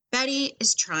Betty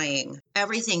is trying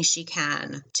everything she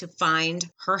can to find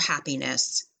her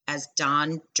happiness as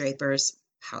Don Draper's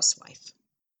housewife.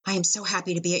 I am so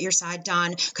happy to be at your side,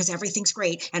 Don, because everything's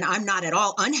great, and I'm not at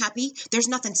all unhappy. There's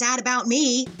nothing sad about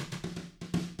me.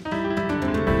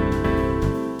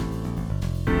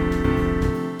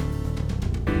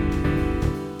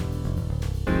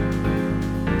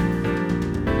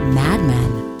 Mad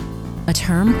Men, a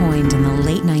term coined in the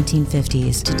late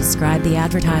 1950s to describe the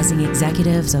advertising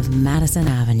executives of Madison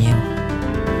Avenue.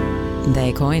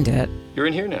 They coined it. You're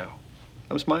in here now.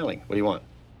 I'm smiling. What do you want?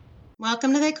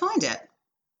 Welcome to They Coined It.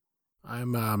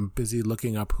 I'm busy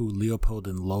looking up who Leopold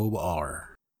and Loeb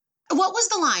are. What was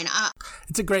the line?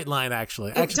 It's a great line,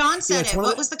 actually. Don said it.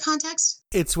 What was the context?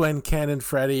 It's when Ken and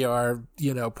Freddie are,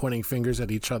 pointing fingers at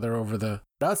each other over the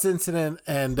nuts incident,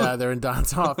 and they're in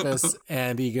Don's office,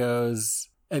 and he goes,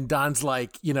 and Don's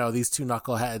like, these two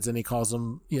knuckleheads, and he calls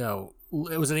them,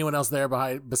 was anyone else there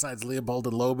besides Leopold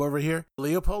and Loeb over here?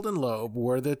 Leopold and Loeb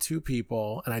were the two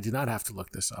people, and I did not have to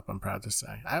look this up, I'm proud to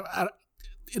say.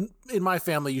 In my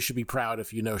family, you should be proud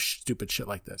if you know stupid shit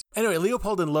like this. Anyway,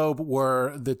 Leopold and Loeb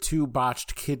were the two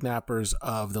botched kidnappers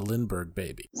of the Lindbergh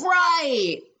baby.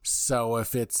 Right. So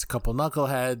if it's a couple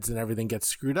knuckleheads and everything gets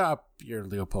screwed up, you're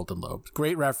Leopold and Loeb.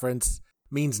 Great reference.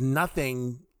 Means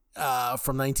nothing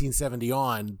from 1970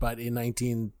 on, but in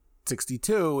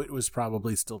 1962, it was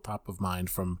probably still top of mind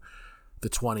from the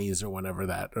 20s or whenever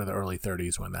or the early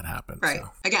 30s when that happened. Right.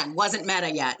 So. Again, wasn't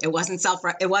meta yet. It wasn't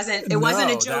it wasn't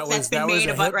a joke that's been made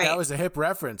about, right. That was a hip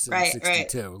reference in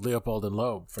 62. Right. Leopold and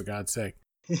Loeb, for God's sake.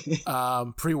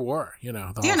 Pre-war, the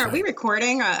Dan, whole are we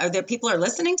recording? Are there people are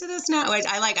listening to this now?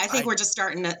 I think we're just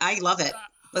starting to, I love it.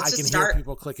 Let's just start. I can hear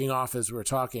people clicking off as we're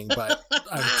talking, but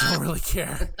I don't really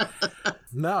care.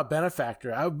 No, Benefactor,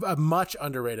 a much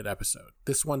underrated episode.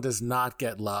 This one does not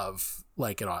get love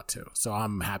like it ought to, so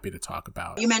I'm happy to talk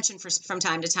about it. You mentioned from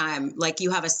time to time, like you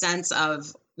have a sense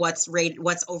of what's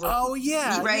over. Oh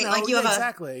yeah, right. Like you have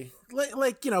exactly.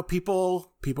 Like people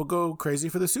go crazy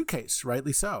for the suitcase,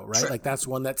 rightly so, right? Sure. Like that's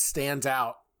one that stands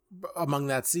out among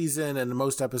that season and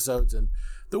most episodes, and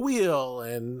The Wheel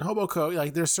and Hoboco.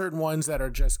 Like there's certain ones that are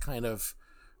just kind of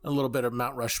a little bit of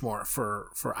Mount Rushmore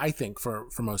for I think for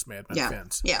most Mad Men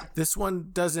fans. Yeah. This one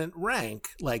doesn't rank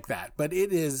like that, but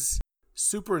it is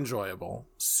super enjoyable,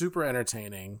 super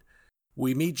entertaining.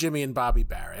 We meet Jimmy and Bobby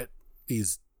Barrett,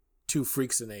 these two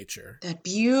freaks of nature. That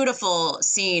beautiful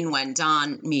scene when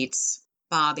Don meets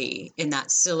Bobby in that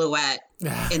silhouette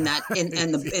in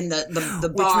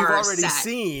the bar, which we've already set.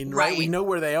 seen, right? We know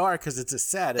where they are because it's a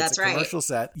set. It's That's a commercial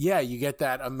set. Yeah, you get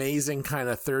that amazing kind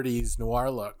of 30s noir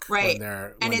look when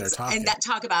they're talking. And that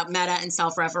talk about meta and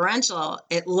self-referential,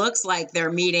 it looks like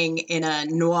they're meeting in a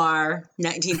noir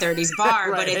 1930s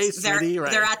bar, right. but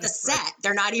they're at the set. Right.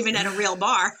 They're not even at a real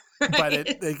bar. Right? But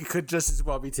it could just as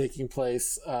well be taking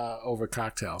place over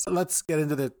cocktails. Let's get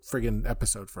into the friggin'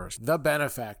 episode first. The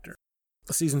Benefactor.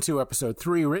 Season 2, Episode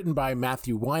 3, written by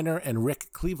Matthew Weiner and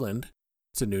Rick Cleveland.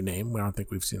 It's a new name. I don't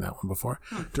think we've seen that one before.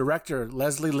 Director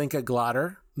Leslie Linka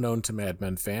Glotter, known to Mad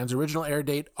Men fans. Original air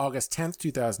date August 10th,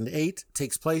 2008.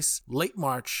 Takes place late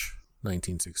March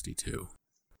 1962.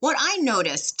 What I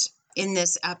noticed in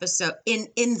this episode, in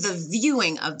the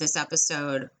viewing of this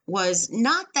episode, was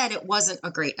not that it wasn't a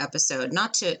great episode,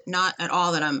 not at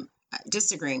all that I'm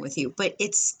disagreeing with you, but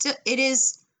it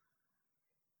is.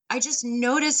 I just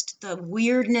noticed the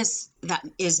weirdness that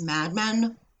is Mad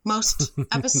Men most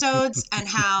episodes and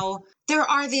how there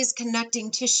are these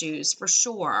connecting tissues for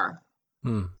sure.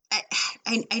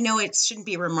 I know it shouldn't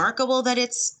be remarkable that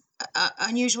it's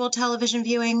unusual television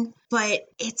viewing, but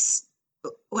it's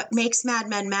what makes Mad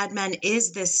Men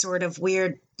is this sort of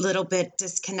weird little bit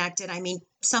disconnected. I mean,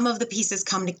 some of the pieces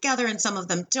come together and some of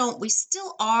them don't. We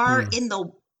still are in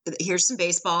here's some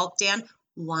baseball, Dan,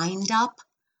 wind up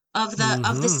of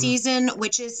the season,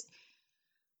 which is,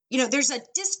 there's a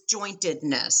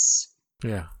disjointedness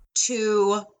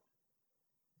to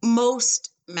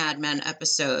most Mad Men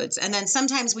episodes, and then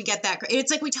sometimes we get that.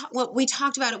 It's like we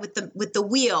talked about it with the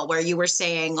Wheel, where you were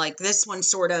saying like this one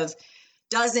sort of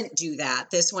doesn't do that.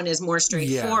 This one is more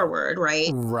straightforward, right?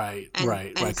 Right.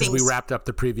 Because we wrapped up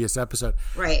the previous episode,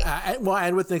 right?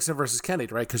 And with Nixon versus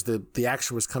Kennedy, right? Because the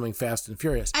action was coming fast and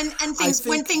furious, and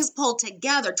when things pull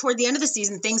together toward the end of the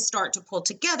season, things start to pull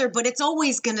together, but it's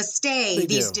always going to stay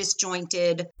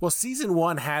disjointed. Well, season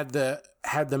 1 had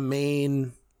the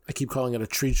main. I keep calling it a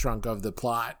tree trunk of the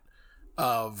plot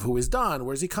of who is Don,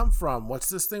 where's he come from, what's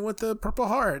this thing with the Purple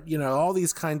Heart, all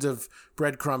these kinds of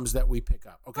breadcrumbs that we pick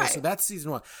up. Okay, so that's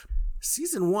season 1.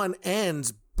 Season 1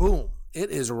 ends, boom, It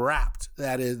is wrapped.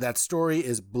 That story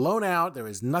is blown out. There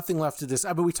is nothing left to this.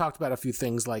 I mean, we talked about a few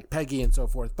things like Peggy and so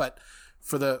forth, but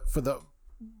for the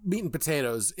meat and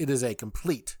potatoes, it is a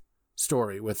complete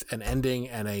story with an ending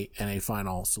and a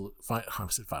final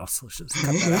solution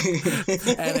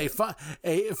and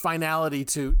a finality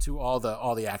to all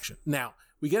the action. Now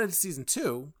we get into season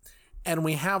 2, and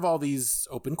we have all these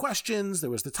open questions.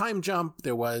 There was the time jump.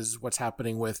 There was what's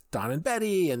happening with Don and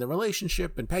Betty and the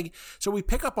relationship and Peggy. So we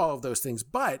pick up all of those things,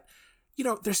 but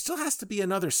there still has to be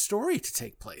another story to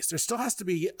take place. There still has to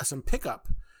be some pickup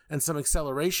and some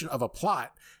acceleration of a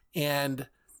plot. And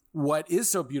what is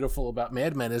so beautiful about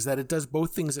Mad Men is that it does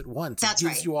both things at once. That's it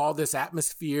gives right. you all this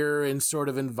atmosphere and sort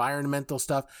of environmental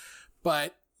stuff,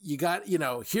 but you got,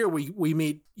 here we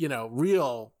meet,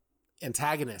 real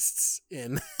antagonists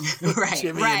in right,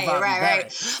 Jimmy right, and Bobby right, Barrett.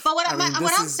 right. But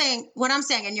what I'm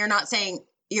saying, and you're not saying,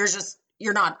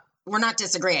 we're not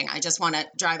disagreeing. I just want to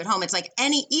drive it home. It's like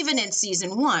even in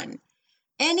season 1,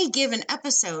 any given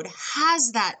episode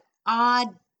has that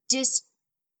odd,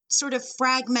 sort of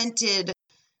fragmented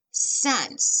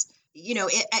sense.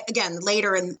 Again,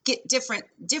 later in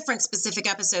different specific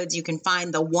episodes, you can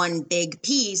find the one big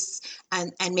piece,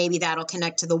 and maybe that'll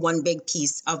connect to the one big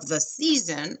piece of the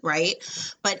season, right?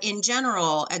 But in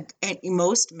general,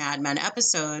 most Mad Men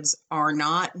episodes are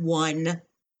not one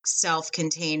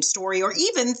self-contained story, or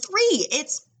even 3.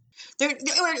 It's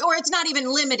not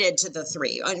even limited to the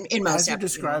 3 in most. As you're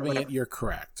describing it, you're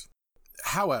correct.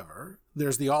 However,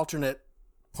 there's the alternate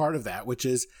part of that, which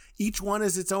is each one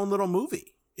is its own little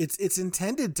movie. It's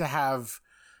intended to have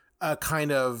a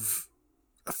kind of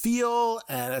a feel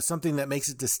and something that makes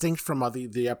it distinct from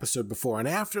the episode before and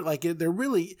after. Like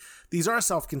these are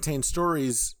self-contained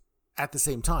stories at the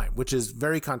same time, which is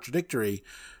very contradictory,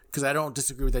 because I don't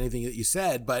disagree with anything that you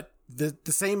said, but the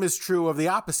same is true of the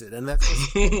opposite. And that's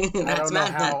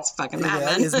That's fucking Mad Men.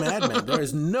 That is Mad Men. There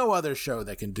is no other show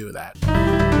that can do that.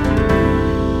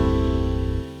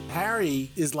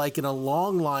 Harry is like in a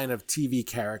long line of TV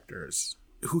characters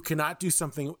who cannot do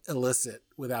something illicit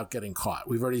without getting caught.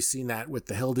 We've already seen that with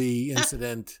the Hildy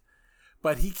incident,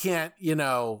 but he can't,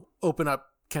 open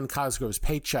up Ken Cosgrove's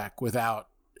paycheck without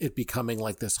it becoming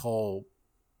like this whole,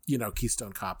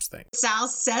 Keystone Cops thing. Sal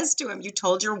says to him, "You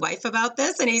told your wife about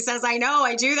this?" And he says, "I know,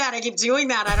 I do that. I keep doing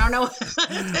that. I don't know what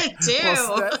to do."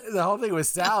 Well, the whole thing with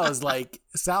Sal is like,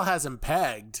 Sal has him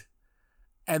pegged,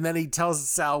 and then he tells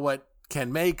Sal what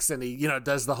Ken makes, and he,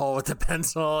 does the whole with the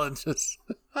pencil, and just,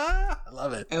 I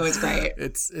love it. It was great.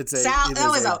 That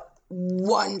was a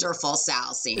wonderful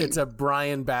Sal scene. It's a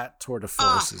Brian Bat tour de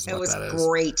force is what that is. It was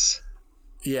great.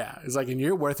 Yeah, it's like, and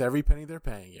you're worth every penny they're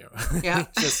paying you. Yeah.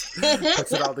 Just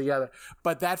puts it all together.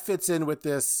 But that fits in with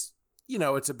this,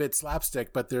 it's a bit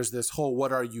slapstick, but there's this whole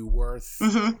what are you worth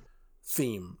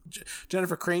theme.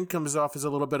 Jennifer Crane comes off as a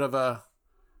little bit of a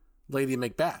Lady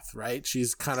Macbeth, right?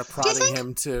 She's kind of prodding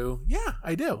him to, yeah,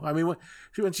 I do. I mean,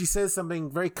 when she says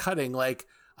something very cutting, like,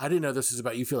 I didn't know this was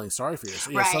about you feeling sorry for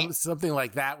yourself. Right. Something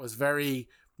like that was very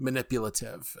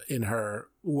manipulative in her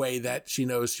way that she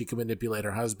knows she can manipulate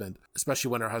her husband,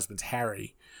 especially when her husband's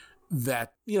Harry.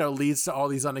 That, leads to all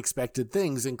these unexpected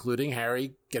things, including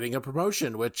Harry getting a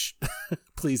promotion, which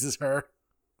pleases her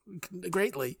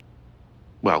greatly.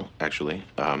 Well, actually,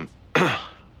 I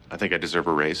think I deserve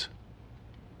a raise.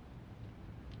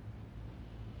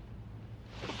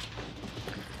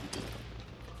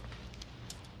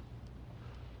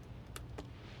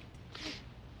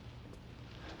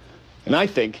 And I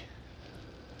think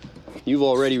you've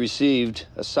already received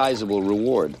a sizable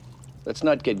reward. Let's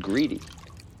not get greedy.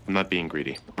 I'm not being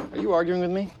greedy. Are you arguing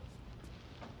with me?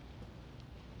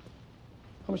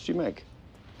 How much do you make?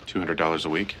 $200 a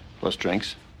week, plus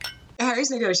drinks.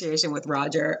 Harry's negotiation with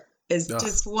Roger is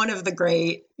just one of the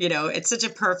great, it's such a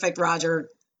perfect Roger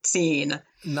scene.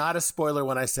 Not a spoiler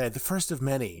when I say the first of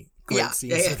many great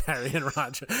scenes with Harry and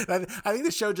Roger. I think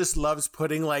the show just loves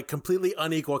putting like completely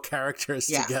unequal characters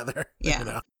together.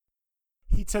 Yeah.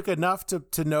 He took enough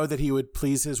to know that he would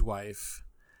please his wife,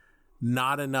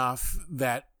 not enough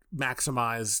that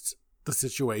maximized the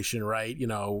situation, right?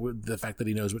 The fact that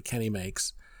he knows what Kenny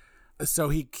makes. So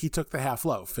he took the half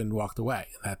loaf and walked away.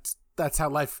 That's how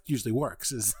life usually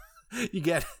works, is you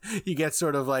get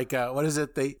sort of like, what is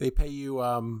it? They pay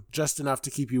you just enough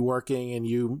to keep you working, and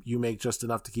you make just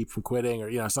enough to keep from quitting,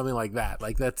 or something like that.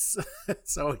 Like that's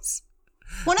it's always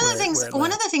one of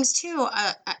the things too.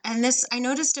 And this I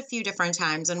noticed a few different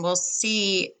times, and we'll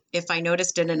see if I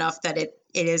noticed it enough that it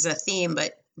is a theme,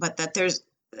 but that there's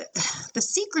the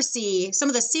secrecy. Some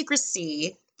of the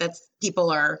secrecy that people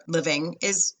are living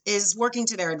is working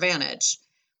to their advantage.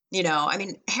 I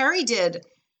mean, Harry did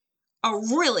a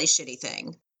really shitty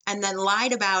thing, and then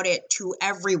lied about it to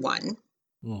everyone.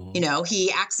 Mhm. You know,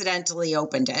 he accidentally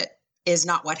opened it is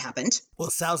not what happened. Well,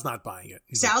 Sal's not buying it.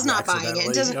 He's Sal's like, not buying it.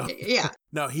 It doesn't, yeah.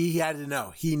 No, he had to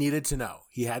know. He needed to know.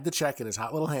 He had the check in his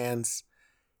hot little hands.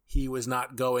 He was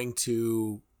not going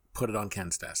to put it on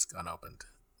Ken's desk unopened.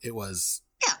 It was...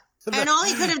 Yeah. And all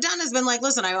he could have done is been like,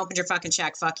 listen, I opened your fucking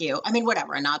check. Fuck you. I mean,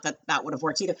 whatever. And not that that would have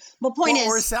worked either. But point is...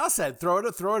 Or as Sal said, throw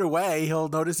it away. He'll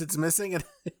notice it's missing, and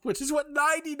which is what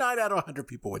 99 out of 100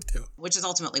 people would do. Which is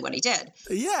ultimately what he did.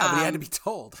 Yeah, but he had to be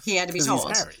told. He had to be told.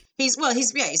 He's Harry.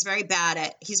 He's very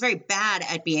bad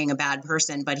at being a bad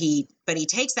person, but he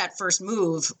takes that first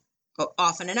move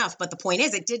often enough. But the point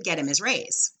is, it did get him his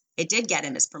raise. It did get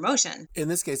him his promotion. In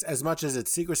this case, as much as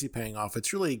it's secrecy paying off,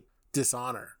 it's really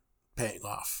dishonor paying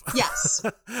off. Yes.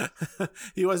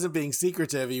 He wasn't being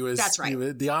secretive. He was. That's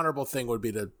right. The honorable thing would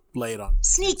be to lay it on.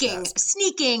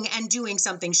 Sneaking and doing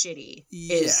something shitty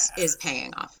is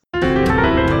paying off.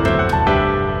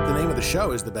 The name of the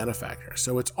show is The Benefactor.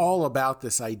 So it's all about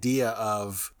this idea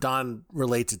of Don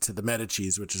relates it to the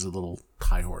Medicis, which is a little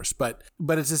high horse, but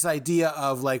it's this idea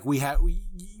of like,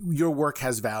 your work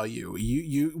has value.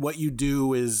 You what you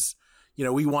do is, you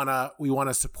know, we want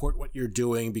to support what you're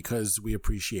doing because we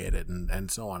appreciate it,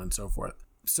 and so on and so forth.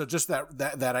 So just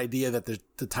that idea that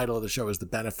the title of the show is The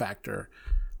Benefactor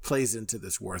plays into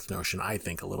this worth notion, I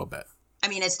think, a little bit. I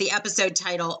mean, it's the episode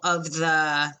title of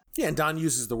the... Yeah, and Don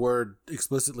uses the word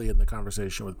explicitly in the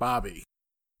conversation with Bobby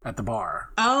at the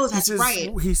bar. Oh, that's right.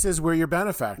 He says, we're your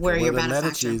benefactor. We're your the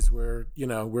benefactor.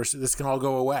 Medicis, this can all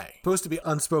go away. Supposed to be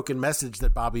unspoken message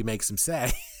that Bobby makes him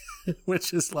say,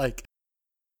 which is like...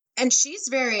 And she's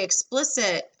very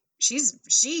explicit. She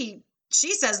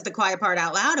says the quiet part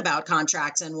out loud about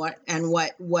contracts and what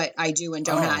I do and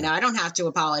don't. I don't have to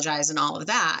apologize and all of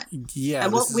that. Yeah,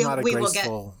 and this is not a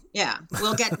graceful...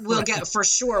 we'll get for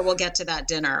sure. We'll get to that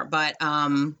dinner. But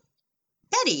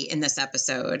Betty in this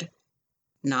episode,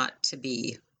 not to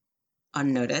be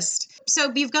unnoticed.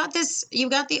 So you've got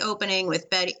the opening with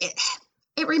Betty.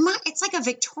 It's like a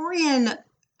Victorian.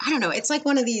 I don't know. It's like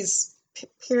one of these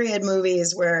period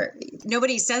movies where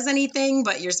nobody says anything,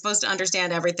 but you're supposed to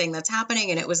understand everything that's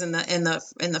happening. And it was in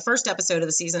the first episode of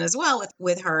the season as well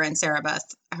with her and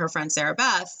her friend Sarah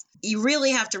Beth. You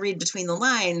really have to read between the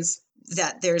lines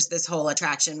that there's this whole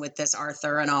attraction with this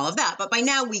Arthur and all of that. But by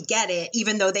now we get it,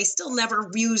 even though they still never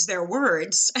use their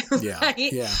words.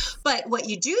 Right? Yeah. But what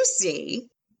you do see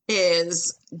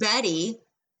is Betty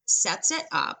sets it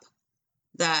up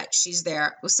that she's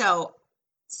there. So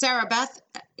Sarah Beth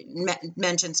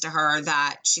mentions to her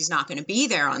that she's not going to be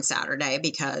there on Saturday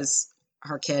because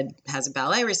her kid has a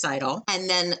ballet recital. And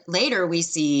then later we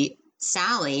see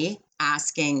Sally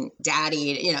asking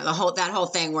Daddy, you know, that whole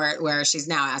thing where she's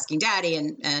now asking Daddy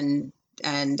and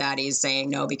Daddy's saying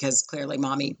no because clearly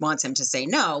Mommy wants him to say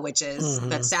no, which is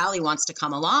that Sally wants to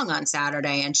come along on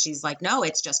Saturday. And she's like, no,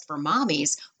 it's just for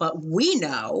mommies. But we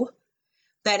know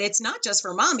that it's not just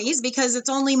for mommies because it's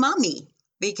only Mommy.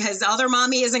 Because other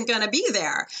Mommy isn't going to be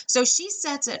there. So she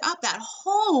sets it up, that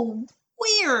whole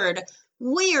weird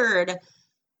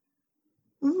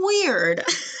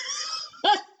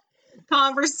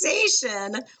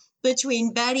conversation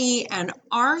between Betty and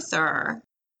Arthur,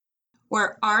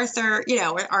 where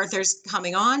Arthur's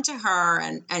coming on to her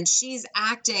and she's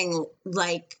acting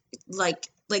like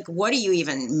what do you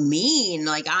even mean?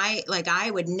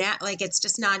 I would not, like, it's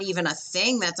just not even a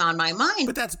thing that's on my mind.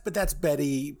 But that's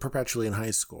Betty perpetually in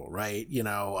high school, right? You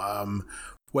know,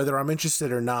 whether I'm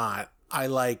interested or not, I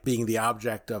like being the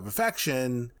object of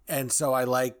affection. And so I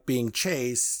like being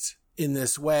chased in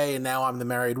this way. And now I'm the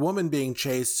married woman being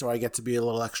chased. So I get to be a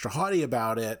little extra haughty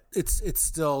about it.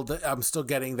 I'm still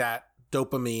getting that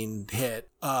dopamine hit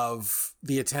of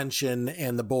the attention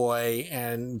and the boy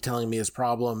and telling me his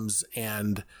problems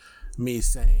and me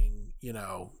saying, you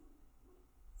know,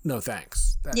 no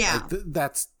thanks.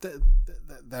 That's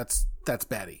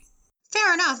Betty.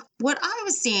 Fair enough. What I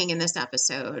was seeing in this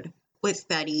episode with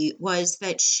Betty was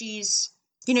that she's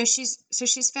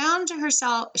found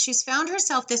herself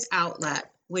this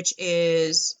outlet, which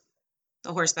is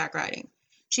the horseback riding.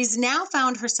 She's now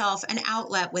found herself an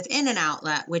outlet within an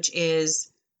outlet, which is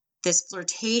this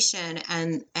flirtation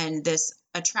and this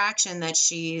attraction that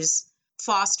she's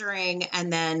fostering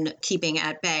and then keeping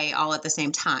at bay all at the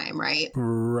same time, right?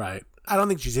 Right. I don't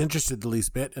think she's interested the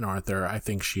least bit in Arthur. I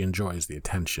think she enjoys the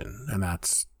attention, and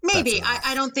that's maybe.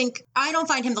 I don't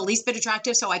find him the least bit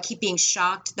attractive, so I keep being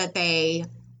shocked that they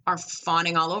are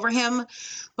fawning all over him.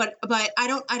 But I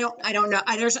don't know.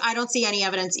 I don't see any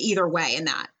evidence either way in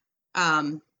that.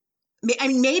 I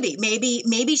mean,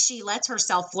 maybe she lets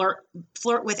herself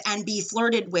flirt with and be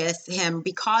flirted with him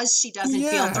because she doesn't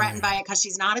feel threatened by it because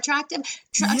she's not attracted.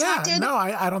 No,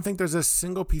 I don't think there's a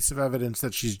single piece of evidence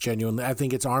that she's genuinely. I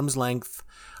think it's arm's length.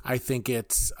 I think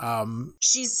it's.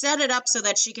 She's set it up so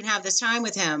that she can have this time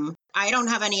with him. I don't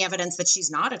have any evidence that she's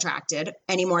not attracted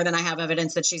any more than I have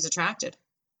evidence that she's attracted.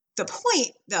 The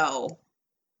point, though,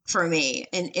 for me,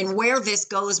 and where this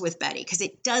goes with Betty, because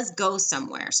it does go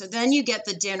somewhere. So then you get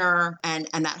the dinner and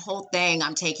that whole thing,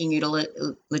 I'm taking you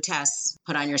to Lutece,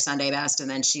 put on your Sunday best, and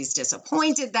then she's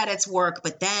disappointed that it's work.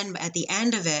 But then at the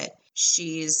end of it,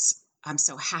 I'm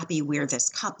so happy we're this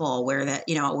couple, we're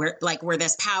we're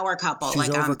this power couple. She's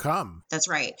overcome. That's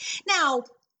right. Now,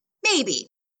 maybe.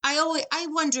 I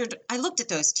wondered, I looked at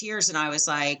those tears and I was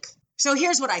like, so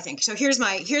here's what I think. So here's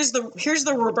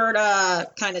the Roberta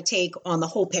kind of take on the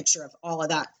whole picture of all of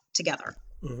that together.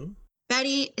 Mm-hmm.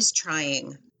 Betty is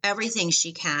trying everything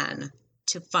she can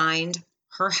to find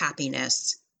her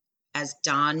happiness as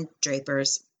Don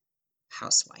Draper's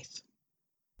housewife.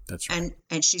 That's right.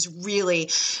 And she's really,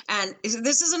 and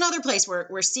this is another place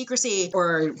where secrecy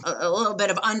or a little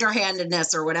bit of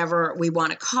underhandedness or whatever we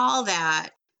want to call that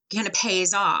kind of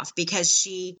pays off, because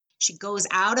she goes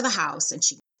out of the house and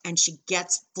she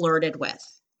gets flirted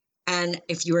with. And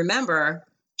if you remember,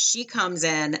 she comes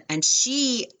in and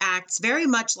she acts very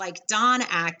much like Don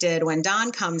acted when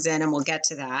Don comes in, and we'll get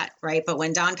to that, right? But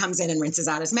when Don comes in and rinses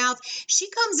out his mouth, she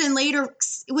comes in later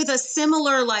with a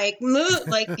similar like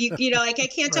you know, like, I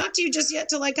can't talk to you just yet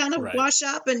to like kind of wash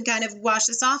up and kind of wash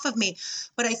this off of me.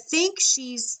 But I think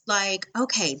she's like,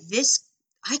 okay,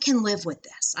 I can live with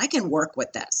this. I can work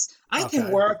with this. I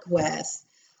can work with,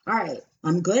 all right,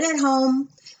 I'm good at home.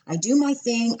 I do my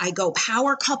thing. I go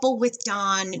power couple with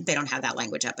Don. They don't have that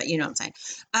language up, but you know what I'm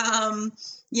saying.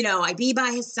 You know, I be by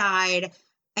his side,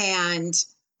 and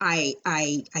I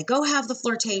go have the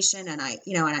flirtation, and I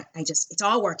just, it's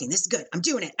all working. This is good. I'm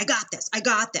doing it. I got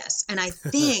this. And I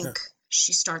think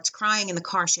she starts crying in the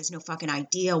car. She has no fucking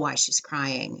idea why she's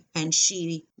crying. And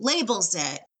she labels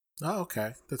it. Oh,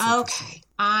 okay. Okay.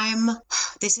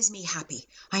 This is me happy.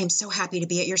 I am so happy to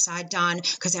be at your side, Don,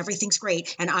 because everything's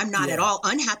great. And I'm not at all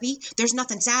unhappy. There's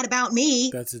nothing sad about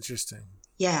me. That's interesting.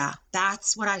 Yeah,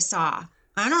 that's what I saw.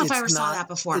 I don't know if I ever saw that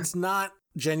before. It's not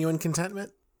genuine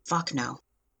contentment? Fuck no.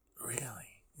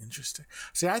 Really? Interesting.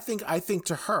 See, I think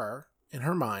to her, in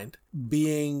her mind,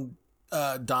 being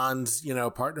Don's,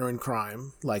 partner in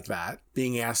crime like that,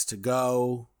 being asked to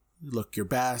go, look your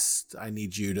best, I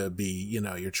need you to be,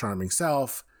 your charming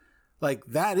self. Like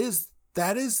that is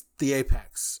the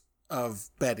apex of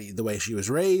Betty, the way she was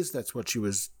raised. That's what she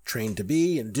was trained to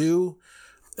be and do.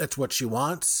 That's what she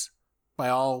wants by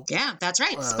all. Yeah, that's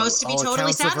right. It's supposed to be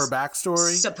totally satisfying. Of her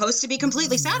backstory. Supposed to be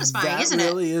completely satisfying, isn't it? That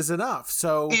really is enough.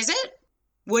 So is it?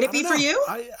 Would it be for you?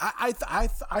 I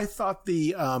thought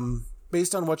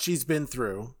based on what she's been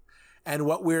through, and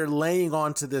what we're laying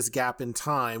onto this gap in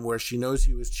time where she knows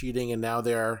he was cheating and now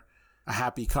they're a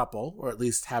happy couple, or at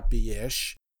least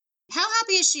happy-ish. How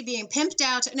happy is she being pimped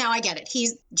out? Now, I get it.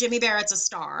 Jimmy Barrett's a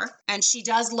star, and she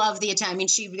does love the attention. I mean,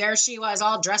 there she was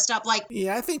all dressed up like...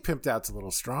 Yeah, I think pimped out's a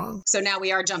little strong. So now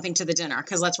we are jumping to the dinner,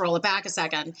 because let's roll it back a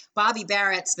second. Bobby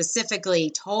Barrett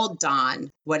specifically told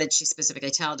Don, what did she specifically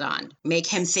tell Don? Make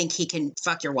him think he can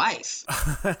fuck your wife.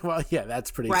 Well, yeah, that's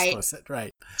pretty explicit,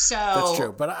 right? So... That's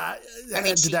true. But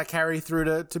did that carry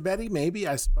through to Betty? Maybe,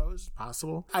 I suppose.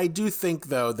 Possible. I do think,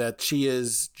 though, that she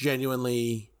is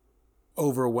genuinely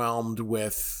overwhelmed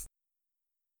with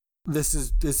this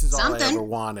is something. All I ever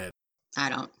wanted. I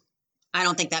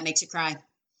don't think that makes you cry.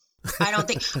 I don't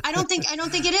think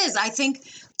it is. I think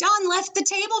Don left the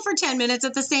table for 10 minutes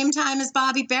at the same time as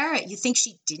Bobby Barrett. You think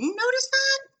she didn't notice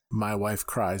that? My wife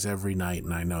cries every night,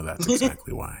 and I know that's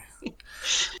exactly why.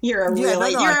 You're a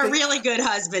really good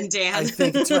husband, Dan. I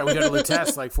think it's right. We go to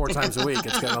Lutece like 4 times a week.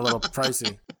 It's getting a little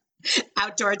pricey.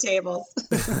 Outdoor tables.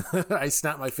 I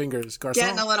snap my fingers. Garçon.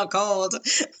 Getting a little cold.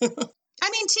 I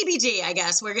mean, TBD, I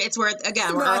guess. We're early in the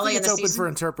season. It's open for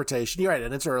interpretation. You're right,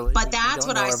 and it's early. But that's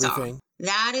what I saw.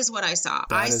 That is what I saw.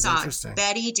 I saw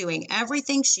Betty doing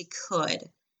everything she could,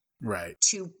 right,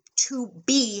 to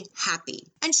be happy.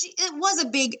 And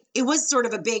it was sort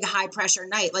of a big high pressure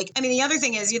night. Like, I mean, the other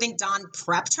thing is, you think Don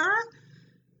prepped her?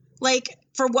 Like,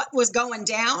 for what was going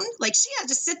down? Like, she had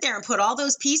to sit there and put all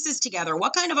those pieces together.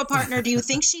 What kind of a partner do you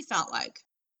think she felt like?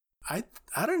 I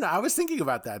don't know. I was thinking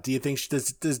about that. Do you think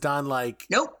does Don like?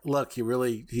 Nope. Look,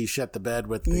 he shut the bed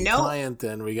with the client,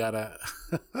 and we gotta.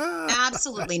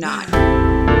 Absolutely not.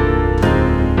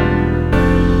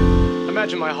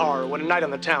 Imagine my horror when a night on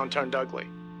the town turned ugly.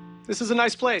 This is a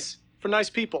nice place for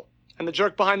nice people, and the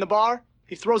jerk behind the bar,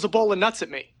 he throws a bowl of nuts at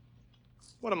me.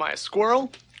 What am I, a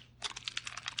squirrel?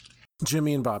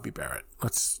 Jimmy and Bobby Barrett.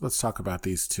 Let's talk about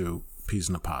these two peas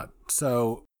in a pod.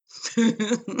 So,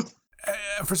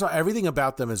 first of all, everything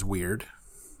about them is weird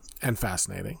and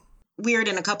fascinating. Weird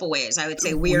in a couple ways. I would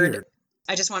say weird.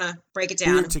 I just want to break it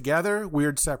down. Weird together,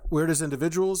 weird as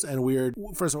individuals, and weird.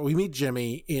 First of all, we meet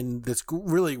Jimmy in this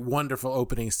really wonderful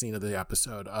opening scene of the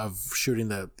episode of shooting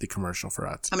the commercial for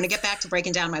us. I'm going to get back to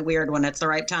breaking down my weird when it's the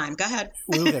right time. Go ahead.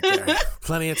 We'll get there.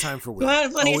 Plenty of time for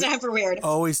weird. Plenty of time for weird.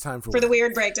 Always time for the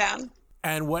weird breakdown.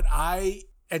 And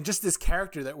just this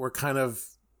character that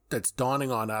that's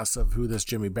dawning on us of who this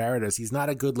Jimmy Barrett is. He's not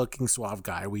a good-looking, suave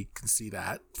guy. We can see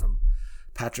that from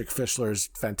Patrick Fischler's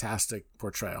fantastic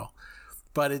portrayal.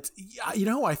 But it's, you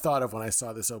know who I thought of when I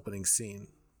saw this opening scene?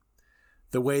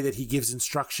 The way that he gives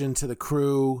instruction to the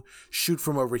crew, shoot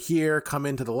from over here, come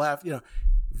into the left,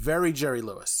 very Jerry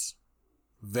Lewis.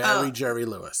 Jerry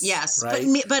Lewis. Yes, right?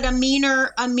 but a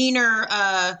meaner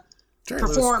Jerry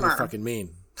performer. Lewis fucking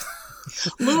mean.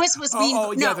 Lewis was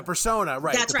mean. Yeah, the persona,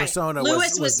 right. That's the right. Persona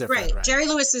Lewis was different, great. right. Jerry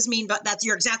Lewis is mean, but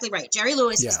you're exactly right. Jerry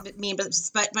Lewis was mean, but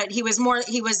he was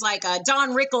like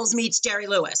Don Rickles meets Jerry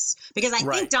Lewis, because I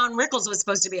think Don Rickles was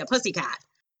supposed to be a pussycat.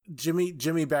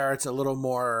 Jimmy Barrett's a little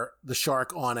more the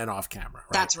shark on and off camera,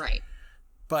 right? That's right.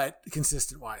 But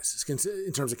consistent wise,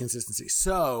 in terms of consistency.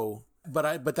 So,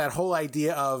 but that whole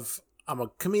idea of, I'm a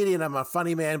comedian, I'm a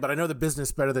funny man, but I know the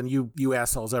business better than you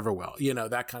assholes ever will.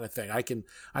 That kind of thing. I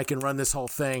can run this whole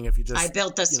thing if you just. I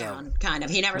built this town, kind of.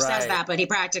 He never says that, but he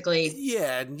practically.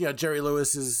 Yeah, and Jerry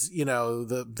Lewis is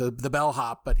the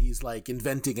bellhop, but he's like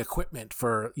inventing equipment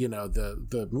for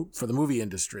for the movie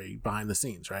industry behind the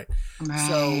scenes, right?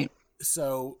 Right.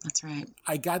 So that's right.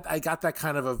 I got that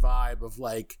kind of a vibe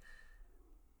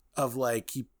of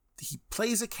he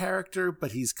plays a character,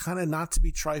 but he's kind of not to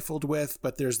be trifled with,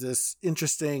 but there's this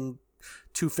interesting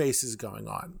two faces going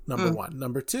on. Number one.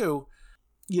 Number two,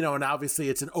 and obviously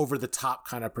it's an over the top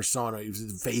kind of persona. He's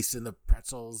his face in the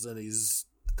pretzels and he's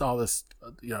all this,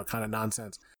 kind of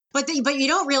nonsense. But you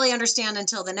don't really understand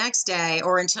until the next day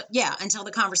or until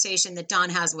the conversation that Don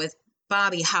has with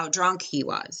Bobby, how drunk he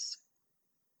was.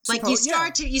 Like you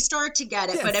start to get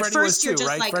it, but at Freddie first you're just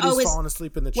right? like, Freddie's falling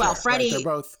asleep in the chair. Well, Freddie, right?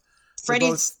 They're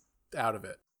both out of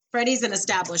it. Freddie's an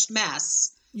established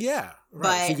mess. Yeah,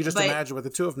 right. So you can just imagine what the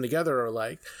two of them together are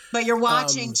like. But you're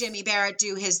watching Jimmy Barrett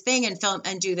do his thing and film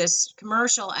and do this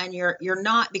commercial, and you're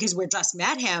not, because we just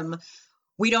met him.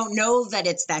 We don't know that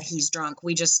it's that he's drunk.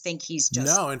 We just think he's just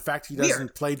no. In fact, he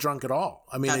doesn't play drunk at all.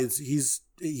 I mean, he's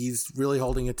really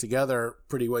holding it together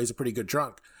pretty well. He's a pretty good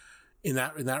drunk in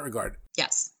that regard.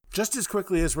 Yes. Just as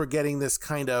quickly as we're getting this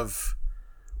kind of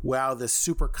this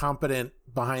super competent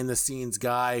behind the scenes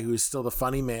guy who's still the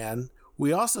funny man,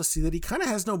 we also see that he kind of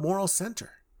has no moral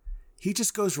center. He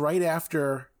just goes right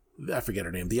after, I forget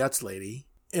her name, the Utz lady,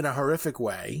 in a horrific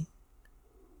way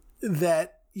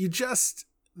that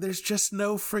there's just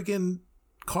no friggin'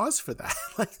 cause for that.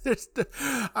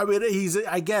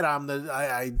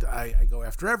 I go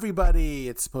after everybody.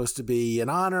 It's supposed to be an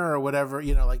honor or whatever,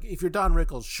 if you're Don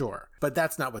Rickles, sure. But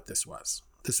that's not what this was.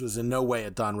 This was in no way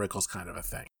a Don Rickles kind of a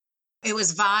thing. It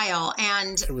was vile.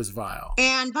 And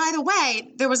by the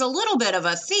way, there was a little bit of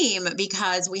a theme,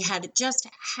 because we had just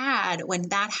had, when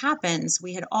that happens,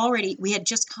 we had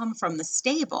just come from the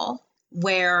stable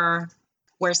where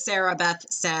Sarah Beth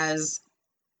says,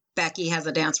 Becky has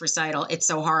a dance recital. It's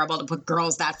so horrible to put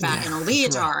girls that fat in a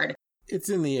leotard. Right. It's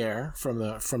in the air from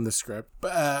the script.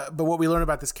 But what we learn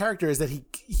about this character is that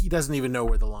he doesn't even know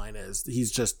where the line is.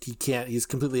 He's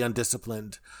completely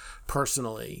undisciplined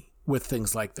personally with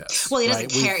things like this. Well, he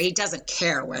doesn't care. He doesn't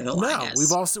care where the line is.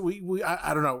 We've also,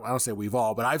 I don't know. I don't say we've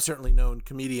all, but I've certainly known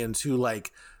comedians who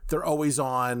they're always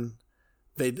on.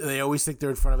 They always think they're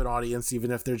in front of an audience,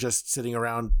 even if they're just sitting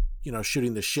around,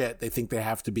 shooting the shit. They think they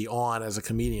have to be on as a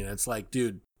comedian. It's like,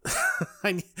 dude,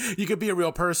 you could be a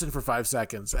real person for 5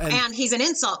 seconds. And he's an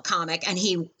insult comic, and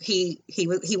he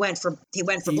went for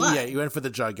blood. Yeah, he went for the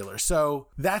jugular. So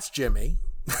that's Jimmy.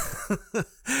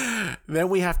 Then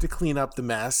we have to clean up the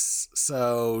mess.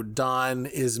 So Don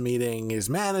is meeting his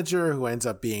manager, who ends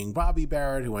up being Bobby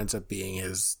Barrett, who ends up being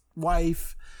his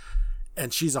wife,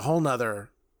 and she's a whole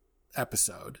nother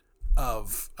episode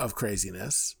of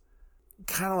craziness.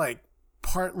 Kind of like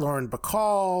part Lauren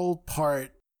Bacall,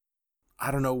 part,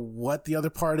 I don't know what the other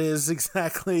part is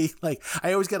exactly.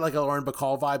 I always get a Lauren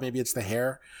Bacall vibe. Maybe it's the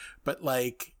hair, but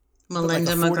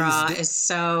Melinda McGraw is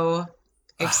so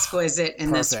exquisite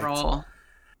in this role.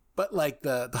 But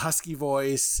the husky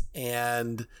voice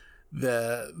and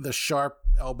the sharp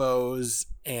elbows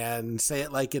and say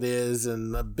it like it is,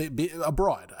 and a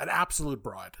broad, an absolute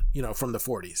broad, from the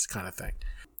 40s kind of thing.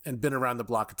 and been around the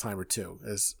block a time or two,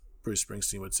 as Bruce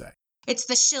Springsteen would say. It's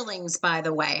the Shillings, by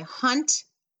the way. Hunt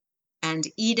and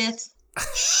Edith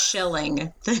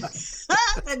Schilling.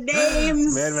 The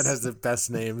names. Mad Men has the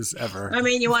best names ever. I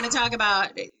mean, you want to talk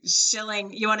about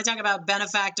Schilling. You want to talk about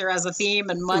benefactor as a theme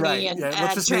and money and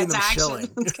transaction.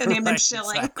 Let's name them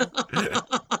Schilling.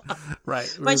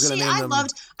 Right. But I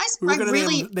were going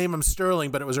to name him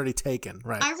Sterling, but it was already taken.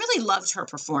 Right. I really loved her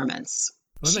performance.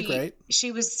 Wasn't it great?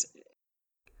 She was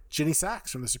Ginny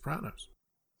Sacks from The Sopranos.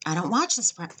 I don't watch The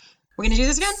Sopranos. We're going to do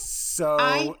this again?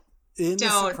 So in The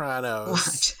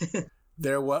Sopranos,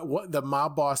 the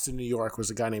mob boss in New York was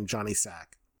a guy named Johnny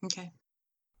Sack. Okay.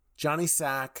 Johnny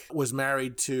Sack was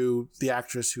married to the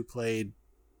actress who played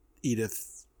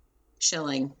Edith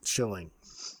Schilling.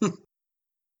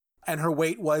 And her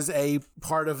weight was a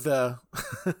part of the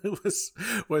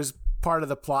was part of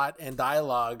the plot and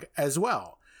dialogue as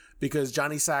well, because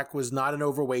Johnny Sack was not an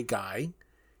overweight guy,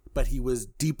 but he was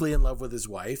deeply in love with his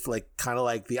wife, like kind of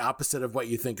like the opposite of what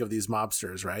you think of these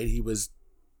mobsters, right? He was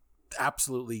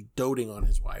absolutely doting on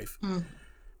his wife,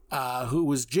 who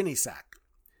was Ginny Sack.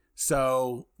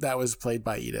 So that was played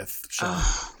by Edith Schilling.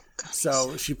 Oh,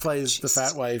 so she plays the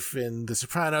fat wife in The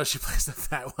Sopranos. She plays the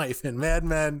fat wife in Mad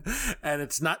Men, and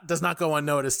does not go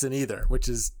unnoticed in either, which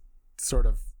is sort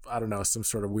of, I don't know, some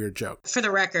sort of weird joke. For the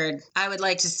record, I would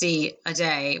like to see a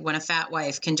day when a fat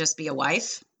wife can just be a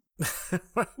wife.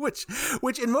 which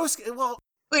in most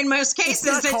cases,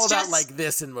 it's called just, out like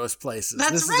this in most places.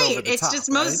 That's this right. Is over the it's top, just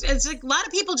right? it's like a lot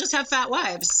of people just have fat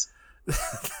wives.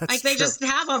 Like they just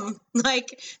have them.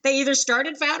 Like they either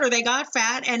started fat or they got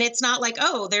fat, and it's not like,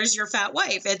 oh, there's your fat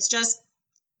wife. It's just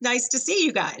nice to see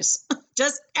you guys.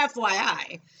 Just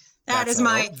FYI. That's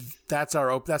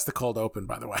the cold open,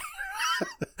 by the way.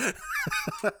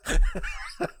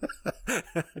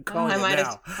 I might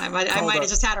have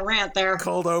just had a rant there.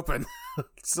 Cold open.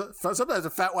 Sometimes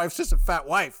a fat wife's just a fat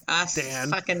wife.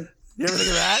 Dan, you ever think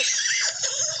of that?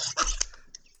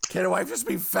 Can a wife just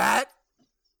be fat?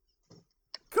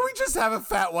 Can we just have a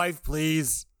fat wife,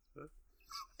 please?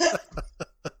 Nope,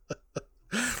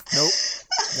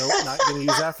 not going to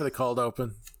use that for the cold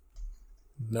open.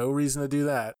 No reason to do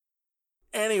that.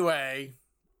 Anyway,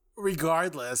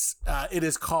 regardless, it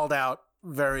is called out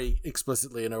very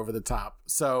explicitly and over the top.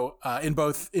 So in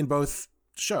both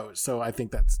shows. So I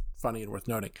think that's funny and worth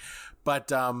noting. But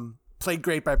played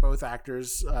great by both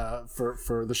actors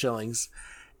for the Schillings,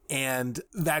 and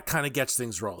that kind of gets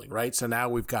things rolling, right? So now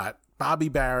we've got Bobby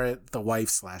Barrett, the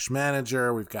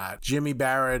wife/manager. We've got Jimmy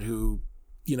Barrett, who,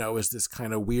 is this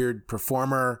kind of weird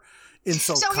performer,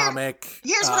 insult comic.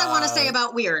 Here's what I want to say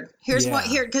about weird. Because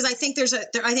I think there's a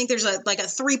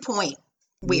 3-point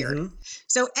weird. Mm-hmm.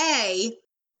 So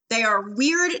they are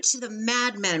weird to the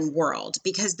Mad Men world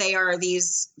because they are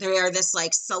this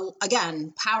like, so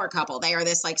again, power couple. They are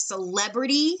this like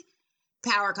celebrity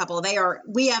power couple. They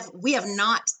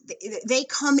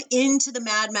come into the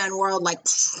Mad Men world like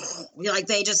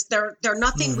they're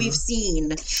nothing we've seen,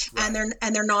 right.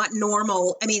 and they're not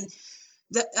normal. I mean,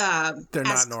 they're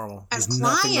not normal. There's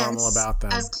nothing normal about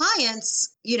them. As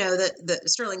clients, the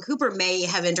Sterling Cooper may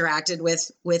have interacted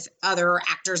with other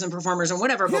actors and performers and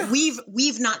whatever, but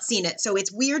we've not seen it. So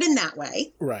it's weird in that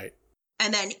way. Right.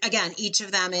 And then again, each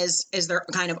of them is their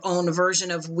kind of own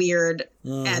version of weird,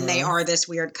 and they are this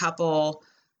weird couple.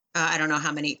 I don't know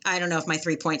if my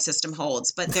 3-point system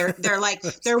holds, but they're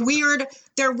weird.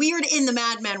 They're weird in the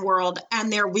Mad Men world,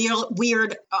 and they're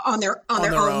weird on their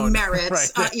own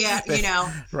merits.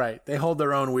 Right. Right. They hold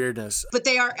their own weirdness. But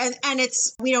they are, and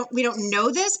it's we don't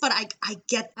know this, but I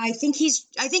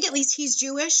think at least he's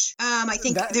Jewish. I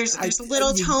think there's a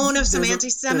little tone of some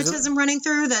anti-Semitism running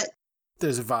through that.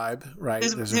 There's a vibe, right?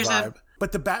 There's a vibe.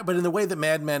 But in the way that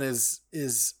Mad Men is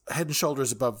head and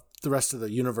shoulders above the rest of the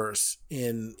universe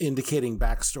in indicating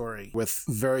backstory with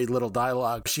very little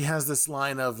dialogue. She has this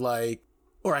line of like,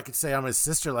 or I could say I'm his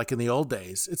sister, like in the old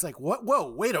days. It's like, what?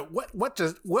 Whoa, wait what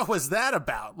was that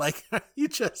about? Like you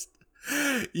just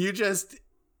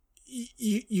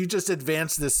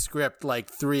advanced this script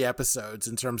like 3 episodes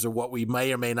in terms of what we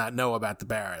may or may not know about the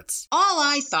Barretts. All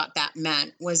I thought that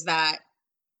meant was that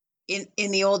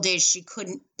in the old days, she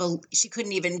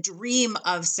couldn't even dream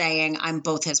of saying, I'm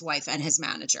both his wife and his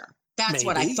manager. That's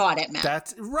what I thought it meant.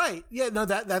 That's right. Yeah, no,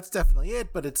 that's definitely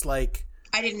it. But it's like,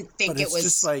 I didn't think it was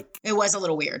just like, it was a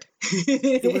little weird.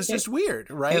 It was just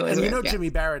weird, right? And weird, Jimmy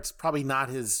Barrett's probably not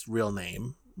his real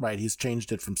name, right? He's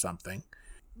changed it from something.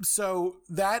 So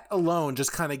that alone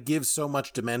just kind of gives so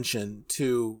much dimension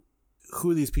to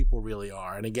who these people really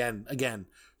are. And again,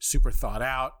 super thought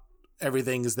out.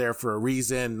 everything is there for a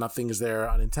reason. Nothing is there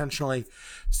unintentionally.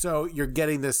 So you're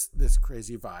getting this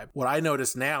crazy vibe. What I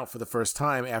notice now for the first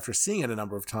time after seeing it a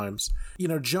number of times,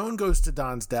 Joan goes to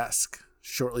Don's desk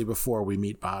shortly before we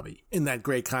meet Bobby in that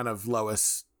great kind of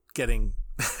Lois getting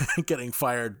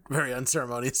fired very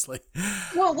unceremoniously.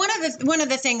 Well, one of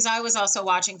the things I was also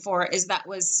watching for is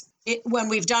when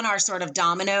we've done our sort of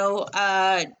domino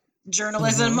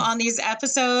journalism on these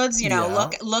episodes,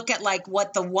 look at like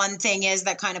what the one thing is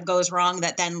that kind of goes wrong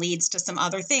that then leads to some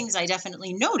other things. I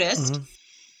definitely noticed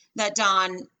that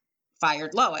Don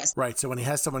fired Lois. Right. So when he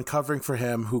has someone covering for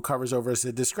him who covers over his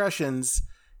indiscretions,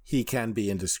 he can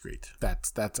be indiscreet.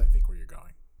 That's I think where you're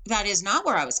going. That is not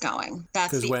where I was going.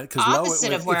 That's the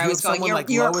opposite of where I was going.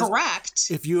 You're correct.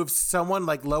 If you have someone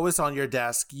like Lois on your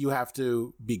desk, you have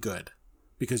to be good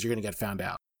because you're going to get found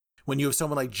out. When you have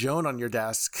someone like Joan on your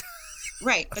desk.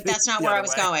 Right. But that's not where I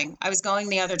was going. I was going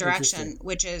the other direction,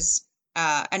 which is,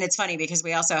 and it's funny because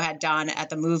we also had Don at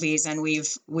the movies, and we've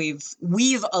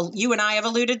you and I have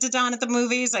alluded to Don at the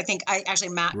movies. I think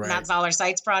Matt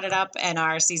Zoller-Seitz brought it up in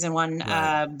our season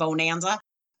 1 bonanza,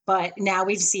 but now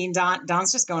we've seen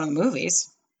Don's just going to the movies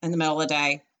in the middle of the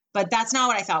day. But that's not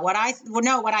what I thought.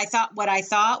 What I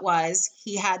thought was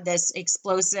he had this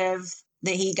explosive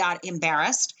that he got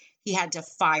embarrassed. He had to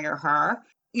fire her.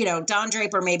 Don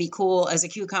Draper may be cool as a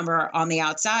cucumber on the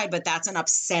outside, but that's an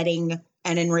upsetting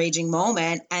and enraging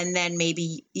moment. And then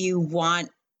maybe you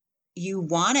want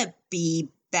to be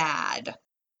bad.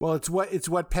 Well, it's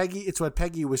what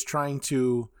Peggy was trying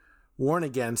to warn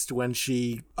against when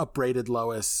she upbraided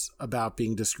Lois about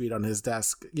being discreet on his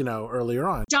desk, earlier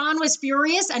on. Don was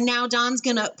furious, and now Don's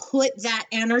going to put that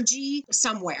energy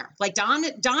somewhere. Like Don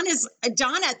at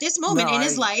this moment in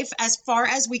his life, as far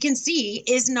as we can see,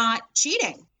 is not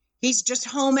cheating. He's just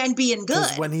home and being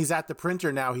good. When he's at the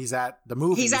printer now, he's at the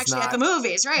movies. He's actually at the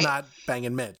movies, right? Not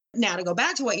banging mid. Now, to go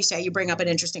back to what you say, you bring up an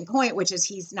interesting point, which is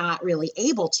he's not really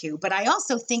able to. But I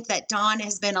also think that Don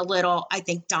has been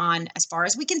Don, as far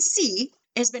as we can see,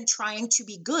 has been trying to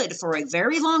be good for a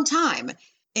very long time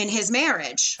in his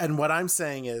marriage. And what I'm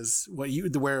saying is,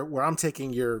 where I'm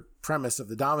taking your premise of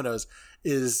the dominoes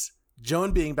is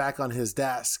Joan being back on his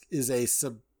desk is a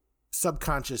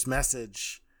subconscious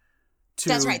message.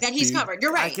 That's right. That he's covered.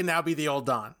 You're right. I can now be the old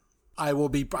Don. I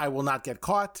will not get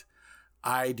caught.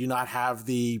 I do not have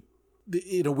the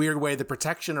in a weird way, the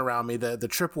protection around me, the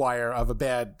tripwire of a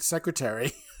bad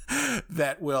secretary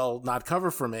that will not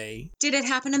cover for me. Did it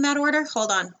happen in that order?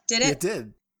 Hold on. Did it? It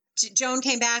did. Joan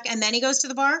came back and then he goes to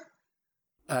the bar?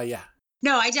 Yeah.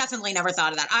 No, I definitely never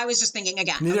thought of that. I was just thinking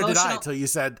again. Neither did I till you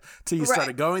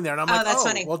started going there. And I'm like, that's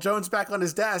funny. Well, Joan's back on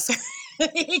his desk.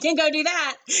 He can go do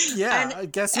that. Yeah, I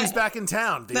guess he's back in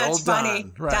town. The old funny.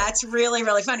 Don. Right. That's really,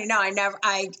 really funny. No,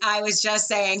 I was just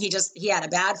saying he had a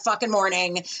bad fucking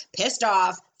morning, pissed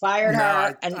off, fired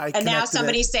her, and now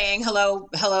somebody's saying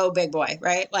hello, big boy,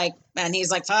 right? Like, and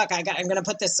he's like, fuck, I'm gonna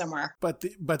put this somewhere. But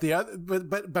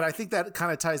I think that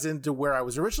kind of ties into where I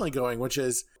was originally going, which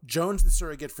is Joan's the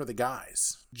surrogate for the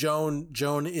guys. Joan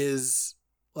is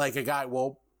like a guy.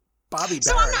 Well, Bobby Barrett.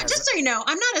 So I'm not, just so you know,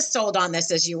 I'm not as sold on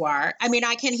this as you are. I mean,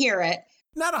 I can hear it.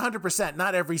 Not 100%,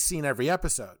 not every scene, every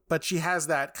episode, but she has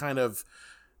that kind of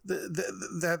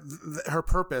her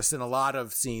purpose in a lot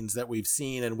of scenes that we've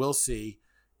seen and will see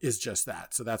is just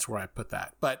that. So that's where I put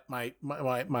that. But my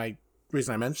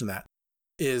reason I mentioned that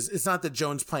is it's not that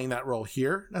Joan's playing that role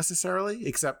here necessarily,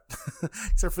 except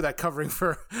for that covering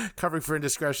for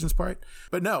indiscretions part.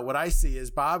 But no, what I see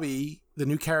is Bobby, the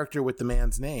new character with the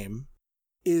man's name,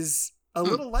 is a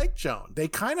little like Joan. They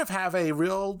kind of have a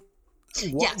real,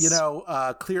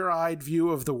 clear-eyed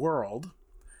view of the world.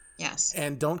 Yes.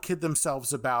 And don't kid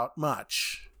themselves about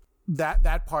much.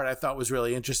 That part I thought was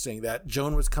really interesting, that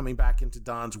Joan was coming back into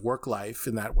Don's work life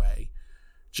in that way,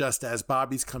 just as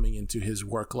Bobby's coming into his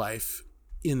work life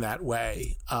in that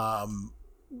way,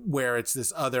 where it's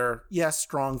this other,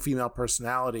 strong female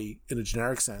personality in a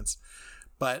generic sense,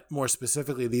 but more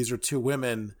specifically, these are two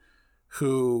women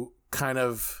who kind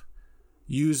of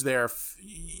use their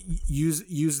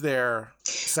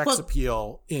sex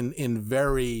appeal in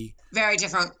very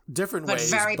different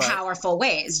ways, very powerful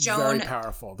ways. Joan, very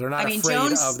powerful. They're not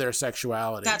afraid of their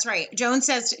sexuality. That's right. Joan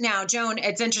says now. Joan,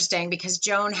 it's interesting because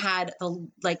Joan had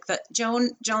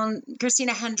Christina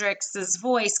Hendricks's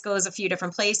voice goes a few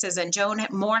different places, and Joan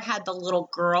more had the little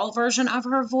girl version of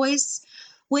her voice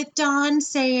with Don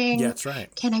saying, yeah, that's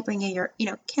right. Can I bring you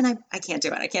I can't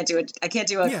do it. I can't do a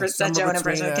Joan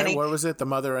impression. What was it? The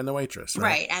mother and the waitress, right?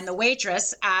 Right. And the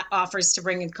waitress offers to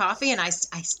bring in coffee, and I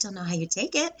still know how you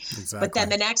take it. Exactly. But then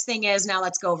the next thing is, now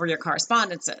let's go over your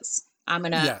correspondences. I'm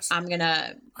gonna Yes. I'm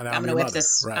gonna And I'm gonna your whip mother.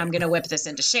 this Right. I'm gonna whip this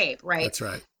into shape, right? That's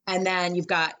right. And then you've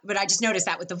got, but I just noticed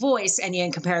that with the voice, and you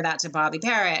can compare that to Bobby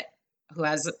Parrott, who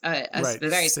has a Right.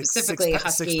 very specifically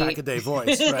husky, 6-pack a day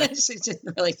voice. Right. She's just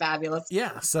really fabulous.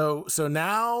 Yeah. So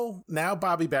now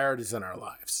Bobby Barrett is in our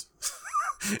lives,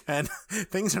 and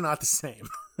things are not the same.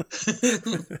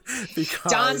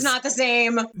 Because Don's not the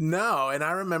same. No, and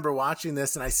I remember watching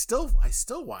this, and I still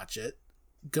watch it,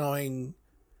 going,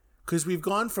 because we've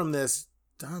gone from this.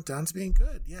 Don's being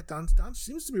good. Yeah, Don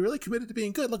seems to be really committed to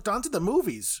being good. Look, Don's at the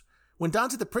movies. When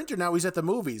Don's at the printer, now he's at the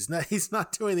movies. Now he's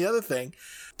not doing the other thing.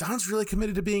 Don's really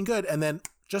committed to being good. And then,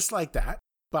 just like that,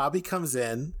 Bobby comes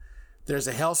in. There's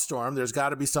a hailstorm. There's got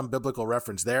to be some biblical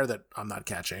reference there that I'm not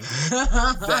catching.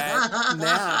 That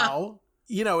now,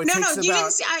 it takes about... you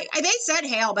didn't see, they said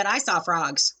hail, but I saw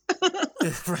frogs.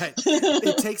 Right.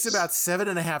 It takes about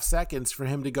 7.5 seconds for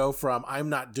him to go from, I'm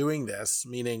not doing this,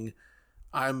 meaning...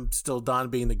 I'm still Don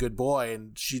being the good boy,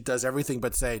 and she does everything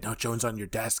but say, no, Joan's on your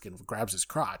desk, and grabs his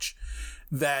crotch.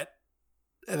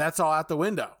 That's all out the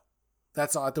window.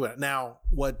 That's all out the window. Now,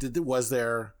 did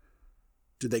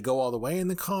they go all the way in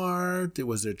the car?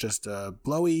 Was there just a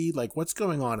blowy? Like, what's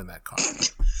going on in that car?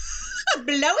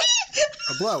 Blowy?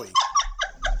 A blowy.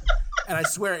 And I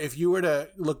swear, if you were to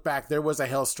look back, there was a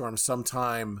hailstorm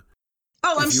sometime.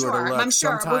 Oh, I'm sure.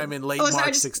 Sometime in late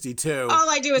March 62. All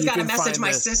I do is got to message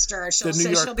my sister. She'll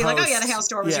be like, oh yeah, the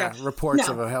hailstorm was here. Reports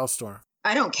of a hailstorm.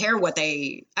 I don't care what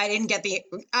I got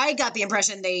the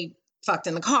impression they fucked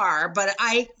in the car, but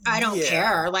I don't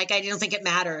care. Like, I don't think it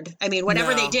mattered. I mean,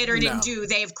 whatever they did or didn't do,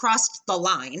 they've crossed the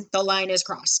line. The line is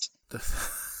crossed.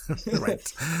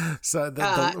 Right. So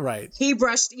right. He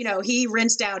brushed, he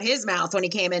rinsed out his mouth when he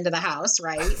came into the house,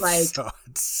 right? Like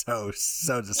so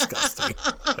disgusting.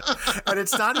 And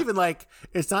it's not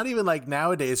even like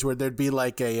nowadays where there'd be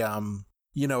like a a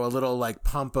little like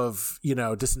pump of,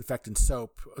 disinfectant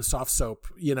soap, soft soap,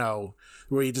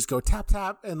 where you just go tap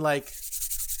tap and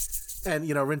rinse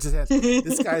his hands.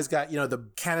 This guy's got, the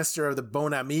canister of the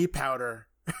Bon Ami powder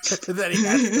that he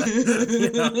has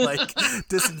to,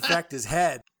 disinfect his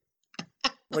head.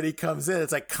 When he comes in,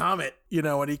 it's like Comet,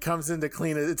 when he comes in to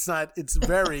clean it, it's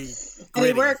very gritty.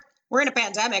 I mean, we're in a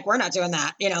pandemic. We're not doing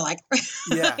that,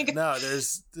 Yeah, no,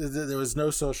 there was no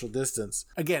social distance.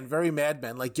 Again, very Mad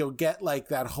Men. Like, you'll get like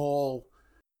that whole,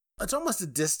 it's almost a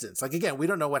distance. Like, again, we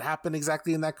don't know what happened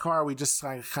exactly in that car. We just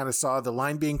kind of saw the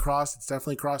line being crossed. It's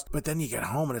definitely crossed. But then you get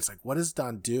home and it's like, what does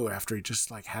Don do after he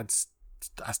just like had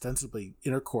ostensibly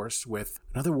intercourse with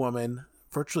another woman,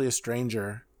 virtually a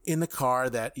stranger, in the car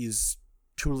that he's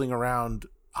tooling around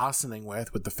awesoning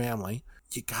with the family?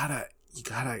 You gotta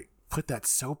put that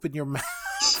soap in your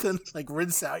mouth and like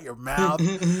rinse out your mouth.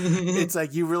 It's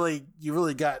like you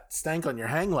really got stank on your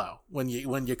hang low when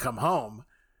you come home,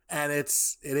 and it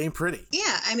ain't pretty.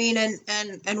 Yeah, I mean,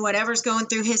 and whatever's going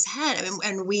through his head. I mean,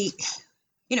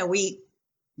 and we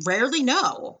rarely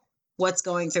know what's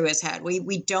going through his head.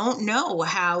 We don't know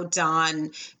how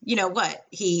Don,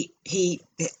 he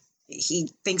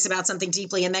thinks about something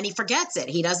deeply and then he forgets it.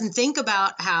 He doesn't think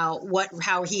about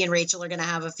how he and Rachel are going to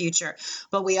have a future.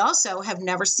 But we also have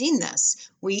never seen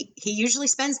this. He usually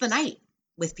spends the night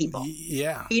with people.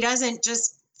 Yeah. He doesn't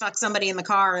just fuck somebody in the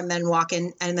car and then walk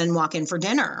in for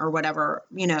dinner or whatever,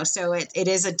 so it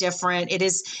is a different,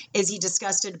 is he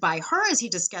disgusted by her? Is he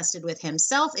disgusted with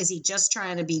himself? Is he just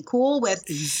trying to be cool with,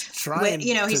 he's trying to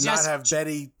he's not just have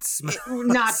Betty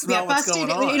not smell get what's busted,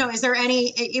 going on. Is there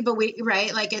any, but we,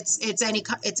 right. Like it's any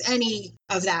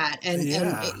of that. And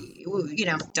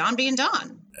Don being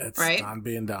Don, it's right. Don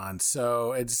being Don.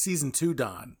 So it's season 2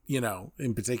 Don,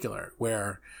 in particular,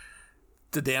 where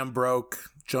the dam broke,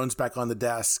 Joan's back on the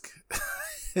desk.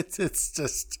 it's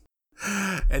just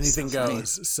anything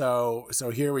goes. So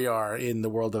here we are in the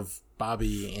world of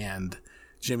Bobby and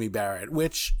Jimmy Barrett,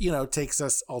 which, takes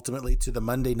us ultimately to the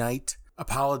Monday night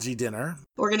apology dinner.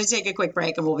 We're going to take a quick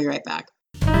break and we'll be right back.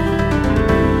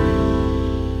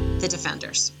 The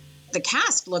Defenders. The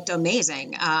cast looked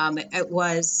amazing. It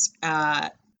was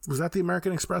that the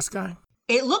American Express guy?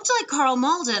 It looked like Carl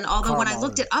Malden, although Carl when Malden. I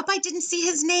looked it up, I didn't see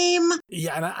his name.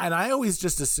 Yeah, and I always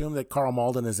just assume that Carl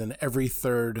Malden is in every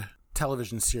third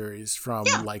television series from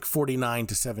like 49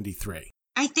 to 73.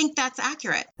 I think that's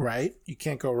accurate. Right? You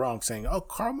can't go wrong saying, oh,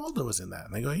 Carl Malden was in that.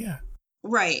 And they go, yeah.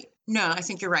 Right. No, I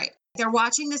think you're right. They're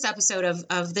watching this episode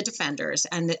of The Defenders,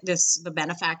 and the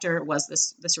benefactor was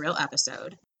this real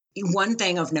episode. One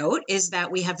thing of note is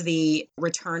that we have the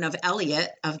return of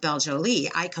Elliot of Belle Jolie.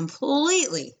 I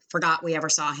completely forgot we ever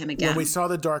saw him again. When we saw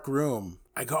The Dark Room,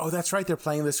 I go, oh, that's right. They're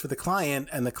playing this for the client,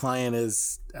 and the client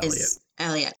is Elliot.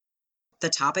 Elliot. The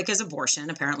topic is abortion.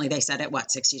 Apparently they said it,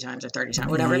 60 times or 30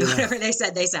 times, whatever they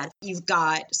said. You've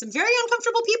got some very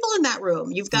uncomfortable people in that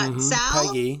room. You've got Sal.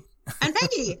 Peggy. And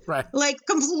Peggy. Right. Like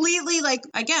completely, like,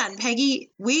 again, Peggy,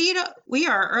 we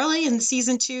are early in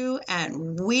season 2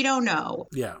 and we don't know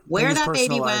where Peggy's that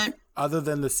baby life, went. Other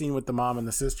than the scene with the mom and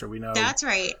the sister, we know. That's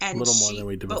right. And a little more than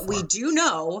we did before. But we do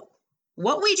know,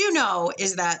 what we do know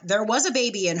is that there was a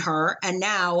baby in her and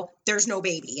now there's no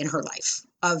baby in her life.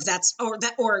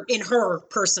 Or in her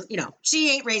person, she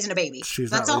ain't raising a baby.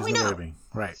 That's all we know. Baby.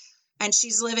 Right. And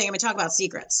she's living, talk about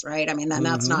secrets, right? I mean, then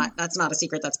that's not a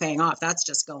secret that's paying off. That's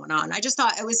just going on. I just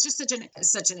thought it was just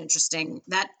such an interesting,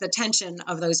 the tension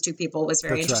of those two people was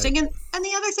very interesting. Right. And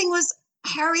the other thing was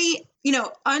Harry,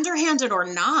 underhanded or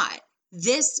not,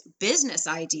 this business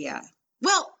idea,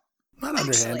 well, not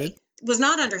underhanded. Was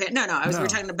not underhanded. No, we're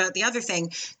talking about the other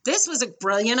thing. This was a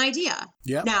brilliant idea.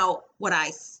 Yeah. Now, what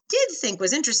I did think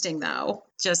was interesting, though,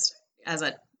 just as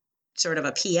a sort of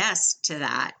a PS to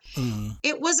that,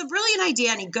 it was a brilliant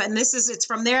idea, and it's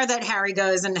from there that Harry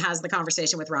goes and has the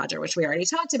conversation with Roger, which we already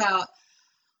talked about.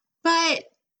 But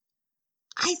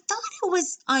I thought it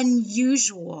was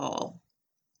unusual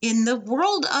in the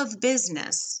world of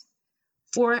business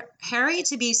for Harry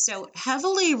to be so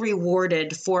heavily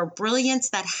rewarded for brilliance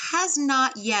that has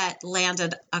not yet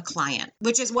landed a client,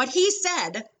 which is what he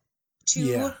said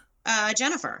to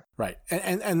Jennifer. Right.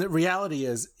 And the reality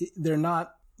is they're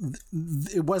not,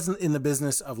 it wasn't in the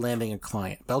business of landing a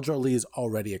client. Belle-Jolie is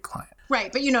already a client. Right.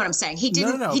 But you know what I'm saying. He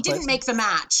didn't make the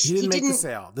match. He didn't make the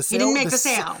sale. He didn't make the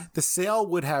sale. The sale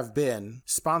would have been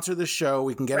sponsor the show.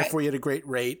 We can get it for you at a great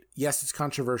rate. Yes, it's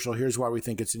controversial. Here's why we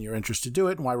think it's in your interest to do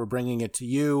it and why we're bringing it to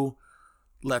you.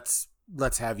 Let's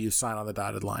have you sign on the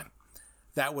dotted line.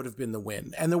 That would have been the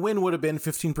win. And the win would have been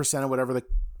 15% of whatever the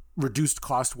reduced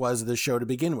cost was of the show to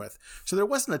begin with. So there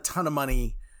wasn't a ton of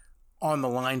money on the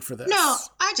line for this. No,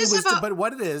 I just but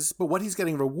what he's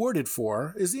getting rewarded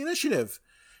for is the initiative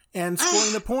and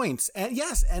scoring the points. And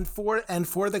yes, and for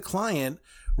the client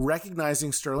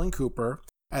recognizing Sterling Cooper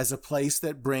as a place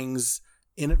that brings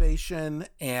innovation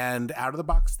and out of the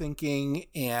box thinking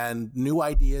and new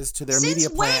ideas to their media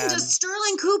plan. Since when does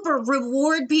Sterling Cooper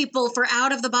reward people for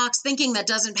out of the box thinking that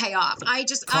doesn't pay off?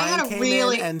 The client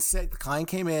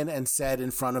came in and said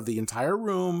in front of the entire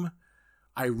room,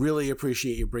 I really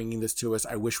appreciate you bringing this to us.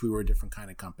 I wish we were a different kind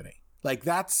of company. Like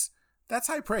that's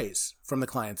high praise from the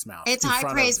client's mouth. It's high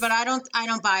praise, but I don't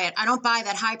buy it. I don't buy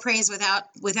that high praise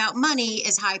without money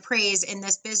is high praise in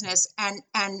this business, and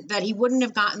that he wouldn't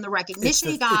have gotten the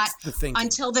recognition he got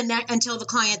until the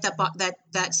client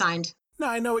that signed. No,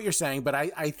 I know what you're saying, but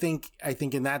I think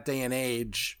in that day and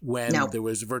age when there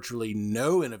was virtually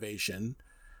no innovation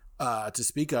to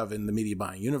speak of in the media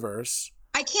buying universe,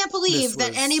 I can't believe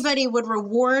that anybody would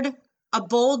reward a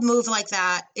bold move like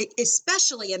that,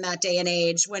 especially in that day and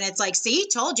age when it's like, see,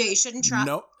 told you shouldn't try.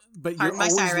 No, but pardon my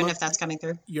siren if that's coming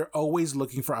through. You're always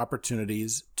looking for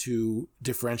opportunities to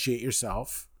differentiate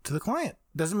yourself to the client.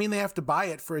 Doesn't mean they have to buy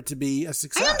it for it to be a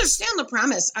success. I understand the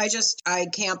premise. I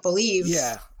can't believe.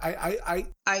 Yeah, I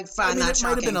find that shocking. It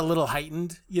might have been a little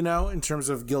heightened, in terms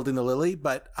of gilding the lily,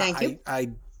 but I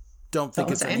don't think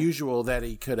it's unusual that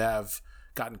he could have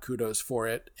gotten kudos for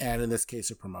it, and in this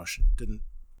case, a promotion.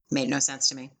 Made no sense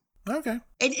to me. Okay.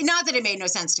 Not that it made no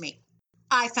sense to me.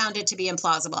 I found it to be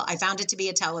implausible. I found it to be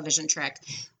a television trick.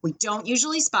 We don't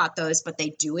usually spot those, but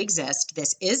they do exist.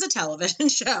 This is a television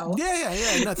show.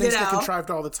 Yeah. No, things get contrived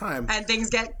all the time. And things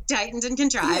get tightened and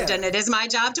contrived, and it is my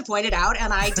job to point it out,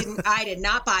 and I did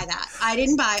not buy that. I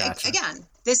didn't buy it. Again,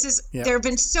 there have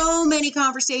been so many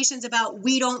conversations about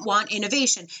we don't want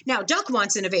innovation. Now, Duck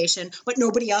wants innovation, but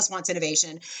nobody else wants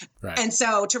innovation. Right. And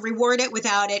so to reward it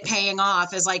without it paying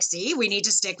off is like, see, we need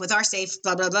to stick with our safe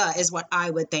blah, blah, blah, is what I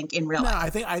would think in real life.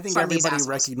 I think everybody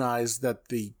recognized that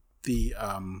the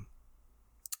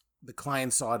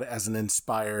client saw it as an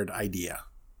inspired idea.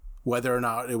 Whether or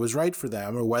not it was right for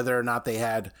them or whether or not they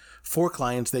had 4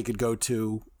 clients they could go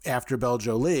to after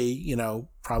Belle-Jolie,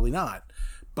 probably not.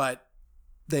 But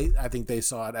I think they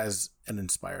saw it as an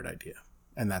inspired idea,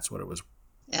 and that's what it was.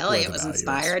 Elliot was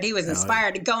inspired. He was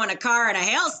inspired to go in a car in a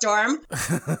hailstorm.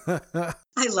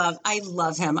 I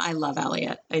love him. I love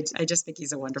Elliot. I just think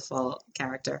he's a wonderful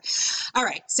character. All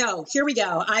right, so here we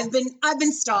go. I've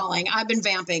been stalling. I've been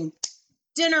vamping.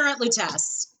 Dinner at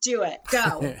Lutece. Do it.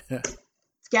 Go.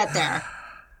 Get there.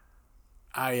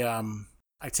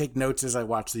 I take notes as I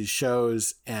watch these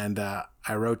shows, and I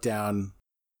wrote down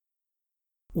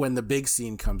when the big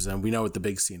scene comes in. We know what the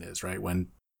big scene is, right? When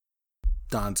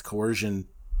Don's coercion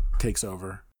takes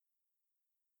over.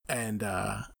 And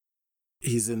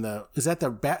He's in the is that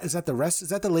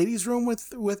the ladies' room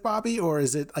with Bobby, or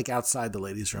is it like outside the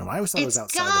ladies' room? I always thought it was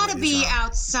outside. It's gotta be room.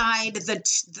 outside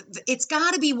it's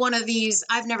gotta be one of these.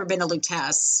 I've never been to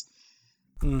Lutece,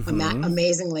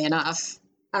 amazingly enough,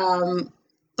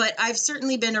 but I've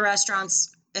certainly been to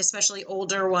restaurants, especially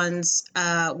older ones,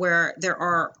 where there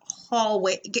are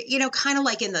hallway, kind of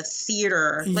like in the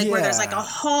theater, where there's like a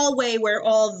hallway where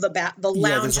all the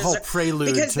lounges. There's a whole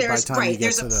prelude because there's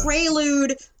a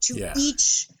prelude to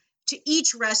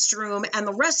each restroom, and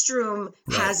the restroom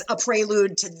has a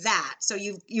prelude to that. So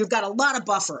you've got a lot of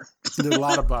buffer. There's a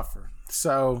lot of buffer.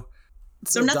 So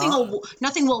nothing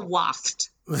will waft.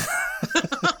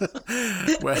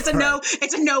 It's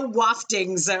a no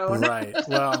wafting zone. Right.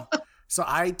 Well. So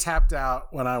I tapped out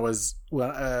when I was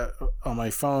on my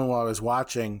phone while I was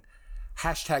watching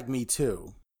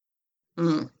 #MeToo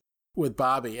with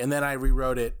Bobby, and then I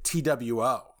rewrote it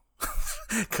TWO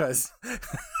because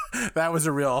that was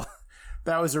a real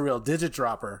digit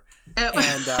dropper. And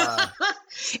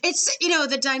it's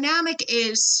the dynamic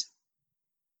is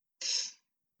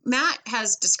Matt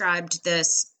has described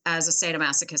this as a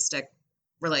sadomasochistic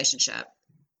relationship.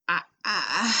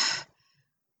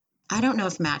 I don't know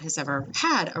if Matt has ever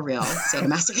had a real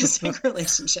sadomasochistic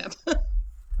relationship.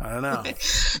 I don't know.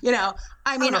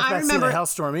 I mean, I remember seen a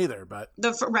Hellstorm either, but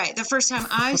the first time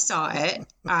I saw it,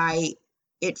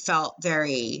 it felt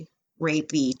very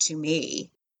rapey to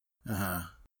me. I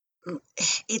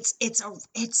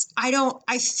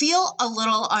feel a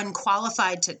little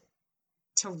unqualified to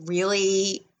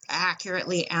really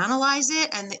accurately analyze it,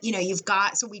 and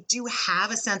so we do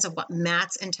have a sense of what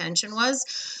Matt's intention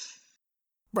was.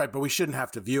 Right, but we shouldn't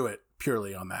have to view it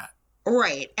purely on that.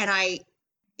 Right. And I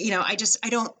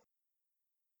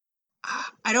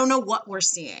don't know what we're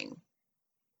seeing.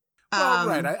 Well,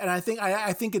 right. And I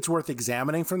think it's worth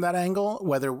examining from that angle.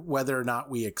 Whether or not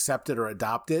we accept it or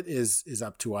adopt it is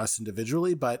up to us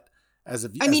individually, but as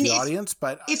the audience.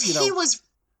 But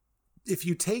if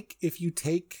you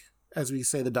take, as we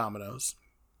say, the dominoes,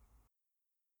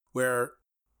 where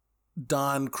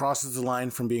Don crosses the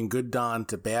line from being good Don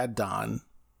to bad Don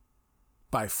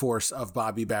by force of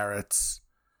Bobby Barrett's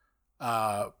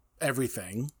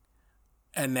everything,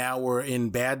 and now we're in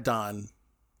bad Don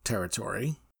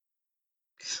territory.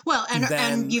 Well,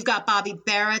 and you've got Bobby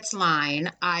Barrett's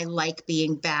line, "I like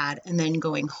being bad," and then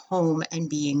going home and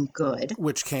being good,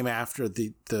 which came after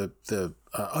the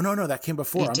that came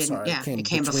before. I'm sorry, yeah, it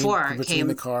came before. Between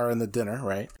the car and the dinner,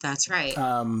 right? That's right.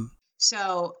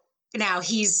 So now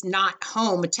he's not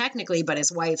home technically, but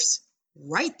his wife's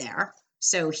right there,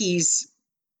 so he's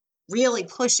really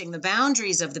pushing the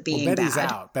boundaries of the being Betty's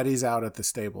bad. out. Betty's out at the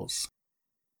stables.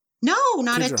 No,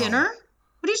 not at dinner. Home.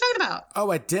 What are you talking about?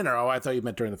 Oh, at dinner. Oh, I thought you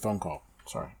meant during the phone call.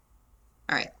 Sorry.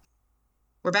 All right.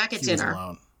 We're back at dinner. Was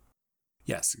alone.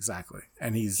 Yes, exactly.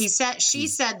 And she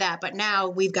said that, but now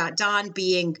we've got Don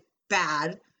being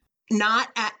bad,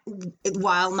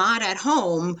 while not at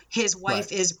home, his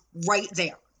wife is right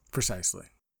there. Precisely.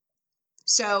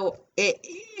 So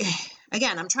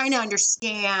again, I'm trying to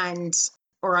understand,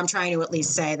 or I'm trying to at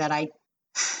least say that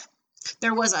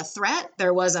there was a threat,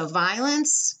 there was a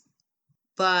violence,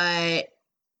 but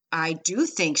I do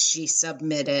think she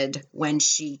submitted when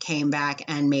she came back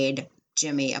and made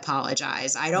Jimmy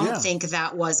apologize. I don't think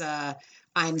that was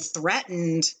I'm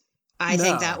threatened. I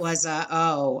think that was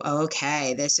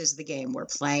okay, this is the game we're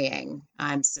playing.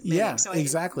 I'm submitting. Yeah, so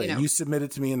exactly. You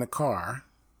submitted to me in the car.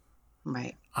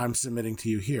 Right. I'm submitting to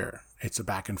you here. It's a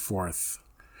back and forth.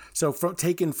 So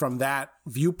taken from that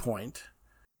viewpoint,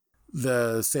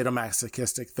 the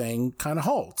sadomasochistic thing kind of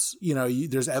holds.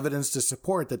 There's evidence to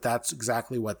support that that's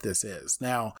exactly what this is.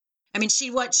 Now, I mean, she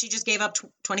just gave up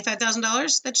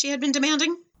 $25,000 that she had been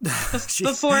demanding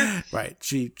before. Right.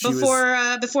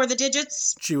 Before the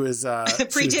digits. She was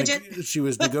pre-digit. She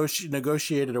was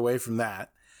negotiated away from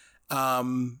that.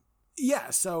 Yeah.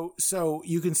 So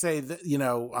you can say that,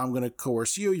 I'm going to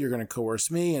coerce you, you're going to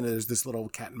coerce me, and there's this little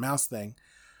cat and mouse thing.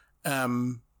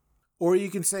 Or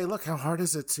you can say, look, how hard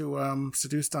is it to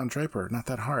seduce Don Draper? Not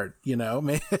that hard, Did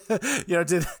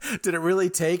it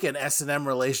really take an S&M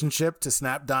relationship to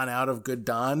snap Don out of good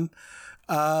Don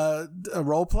a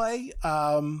role play?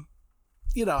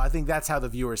 I think that's how the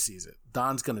viewer sees it.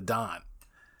 Don's going to Don.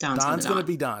 Don's going to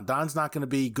be Don. Don's not going to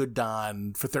be good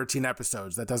Don for 13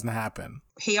 episodes. That doesn't happen.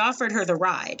 He offered her the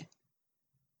ride.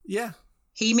 Yeah.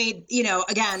 He made,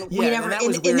 again, we never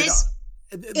in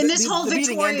this whole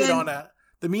Victorian.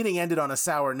 The meeting ended on a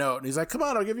sour note, and he's like, "Come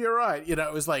on, I'll give you a ride."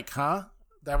 It was like, huh?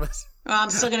 That was. I'm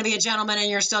still going to be a gentleman,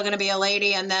 and you're still going to be a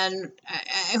lady, and then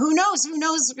who knows? Who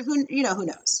knows? Who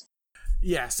knows?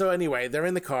 Yeah, so anyway, they're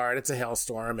in the car and it's a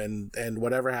hailstorm and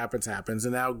whatever happens, happens.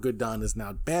 And now good Don is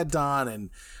now bad Don and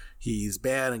he's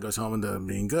bad and goes home into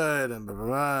being good and blah, blah,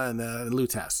 blah, and Lou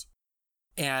Tess.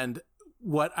 And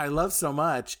what I love so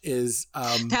much is...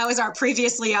 that was our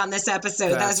previously on this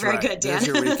episode. That was very good, Dan. There's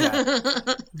your recap.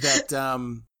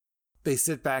 That they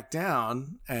sit back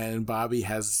down and Bobby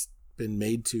has been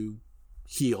made to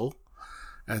heal,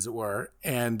 as it were.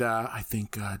 And I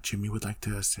think Jimmy would like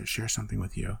to share something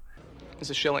with you.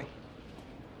 Mrs. Schilling,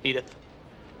 Edith,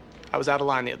 I was out of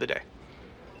line the other day.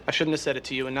 I shouldn't have said it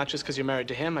to you, and not just because you're married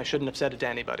to him. I shouldn't have said it to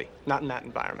anybody. Not in that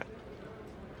environment.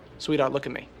 Sweetheart, look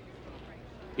at me.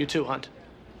 You too, Hunt.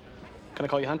 Can I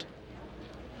call you Hunt?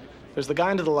 There's the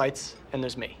guy under the lights, and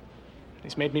there's me.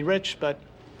 He's made me rich, but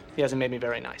he hasn't made me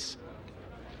very nice.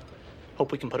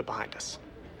 Hope we can put it behind us.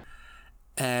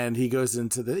 And he goes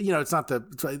into it's not the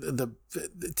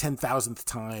 10,000th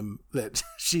time that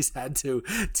she's had to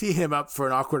tee him up for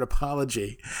an awkward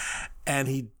apology. And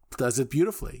he does it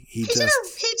beautifully. He did a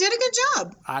good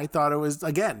job. I thought it was,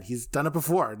 again, he's done it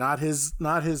before. Not his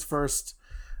first,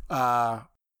 oh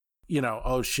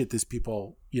shit, these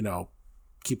people,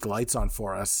 keep the lights on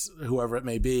for us, whoever it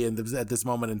may be. And at this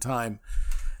moment in time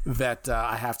that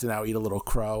I have to now eat a little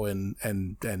crow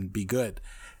and be good.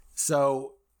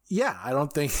 So, yeah, I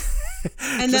don't think.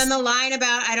 And then the line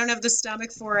about I don't have the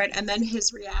stomach for it, and then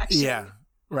his reaction. Yeah,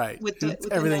 right. With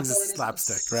everything's a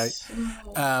slapstick, right?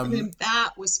 I mean, that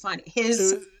was funny.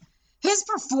 His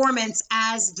performance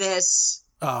as this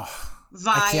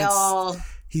vile.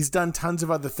 He's done tons of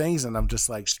other things, and I'm just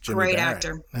like Jimmy great Barrett.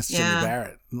 Actor. That's Jimmy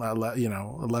Barrett.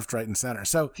 Left, right, and center.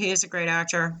 So he is a great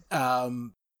actor.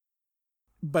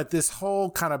 But this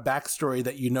whole kind of backstory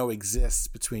that exists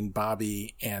between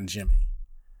Bobby and Jimmy.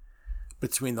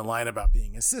 Between the line about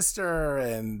being his sister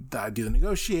and do the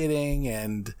negotiating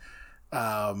and,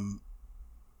 the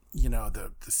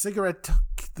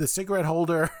cigarette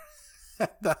holder,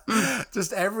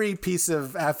 just every piece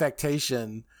of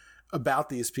affectation about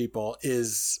these people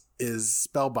is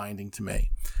spellbinding to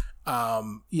me.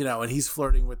 And he's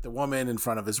flirting with the woman in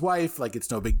front of his wife, like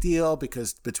it's no big deal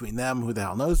because between them, who the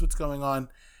hell knows what's going on?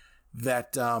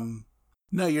 That,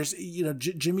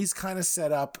 Jimmy's kind of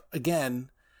set up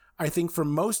again. I think for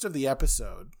most of the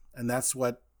episode, and that's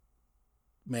what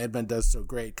Mad Men does so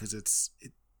great because it's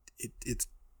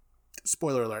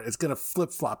spoiler alert, it's going to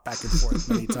flip flop back and forth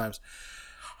many times.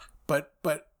 But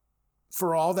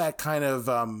for all that kind of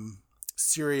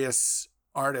serious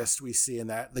artist we see in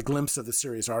that, the glimpse of the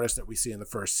serious artist that we see in the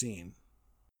first scene,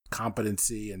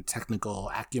 competency and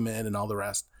technical acumen and all the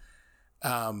rest,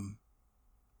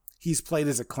 he's played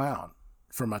as a clown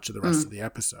for much of the rest of the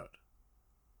episode.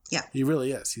 Yeah, he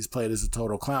really is. He's played as a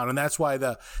total clown, and that's why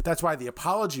the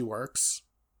apology works,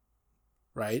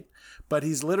 right? But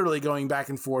he's literally going back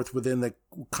and forth within the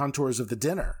contours of the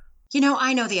dinner.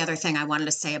 I know the other thing I wanted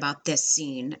to say about this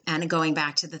scene, and going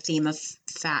back to the theme of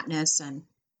fatness, and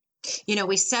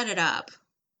we set it up,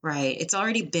 right? It's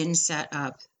already been set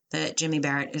up that Jimmy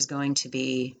Barrett is going to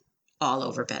be all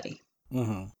over Betty.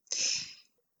 Mm-hmm.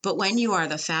 But when you are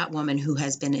the fat woman who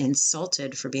has been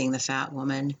insulted for being the fat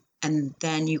woman, and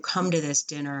then you come to this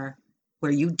dinner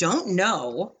where you don't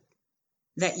know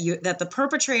that the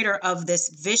perpetrator of this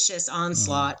vicious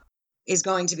onslaught is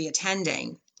going to be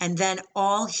attending. And then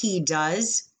all he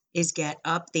does is get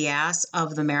up the ass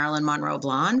of the Marilyn Monroe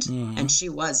blonde. Mm-hmm. And she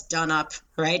was done up,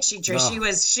 right? She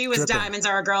was dripping. Diamonds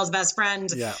Are a Girl's Best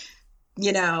Friend. Yeah.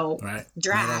 Right.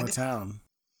 Drag. Right on the town.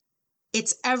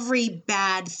 It's every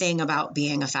bad thing about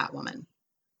being a fat woman.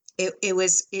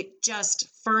 It just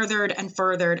furthered and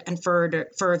furthered and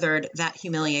furthered that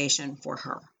humiliation for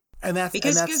her. And that's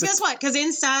because guess what? Because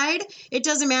inside, it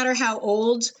doesn't matter how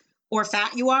old or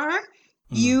fat you are.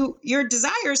 Your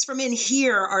desires from in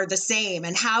here are the same,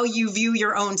 and how you view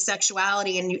your own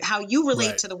sexuality and how you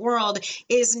relate to the world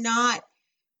is not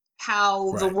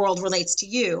how the world relates to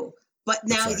you. But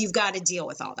now you've got to deal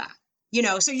with all that.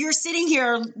 So you're sitting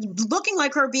here looking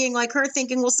like her, being like her,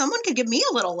 thinking, well, someone could give me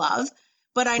a little love.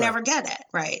 But I never get it,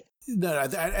 right? No,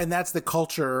 and that's the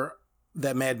culture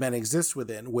that Mad Men exists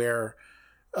within, where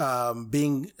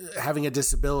having a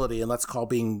disability, and let's call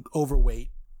being overweight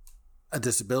a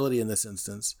disability in this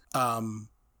instance,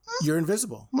 you're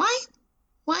invisible. Why?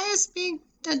 Why is being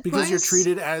because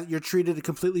you're treated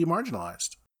completely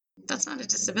marginalized. That's not a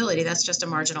disability. That's just a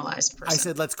marginalized person. I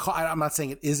said I'm not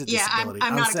saying it is a disability. Yeah,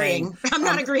 I'm not agreeing. I'm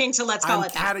not agreeing to let's call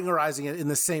it that. I'm categorizing it in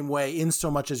the same way in so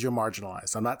much as you're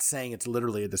marginalized. I'm not saying it's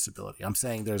literally a disability. I'm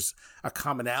saying there's a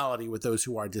commonality with those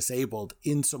who are disabled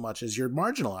in so much as you're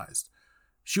marginalized.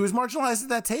 She was marginalized at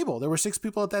that table. There were 6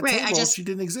 people at that table. She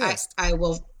didn't exist.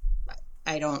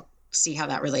 I don't see how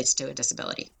that relates to a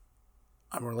disability.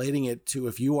 I'm relating it to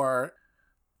if you are,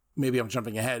 maybe I'm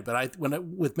jumping ahead, but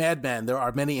with Mad Men, there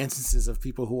are many instances of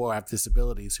people who have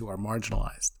disabilities who are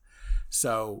marginalized.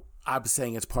 So I'm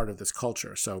saying it's part of this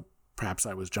culture. So perhaps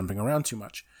I was jumping around too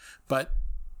much. But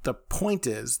the point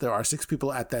is, there are 6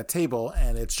 people at that table,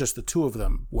 and it's just the 2 of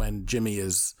them when Jimmy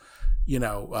is,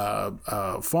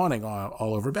 fawning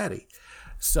all over Betty.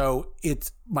 So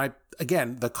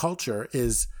the culture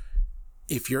is,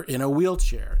 if you're in a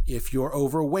wheelchair, if you're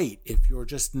overweight, if you're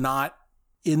just not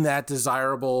in that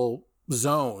desirable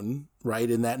zone, right,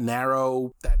 in that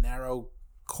narrow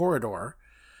corridor,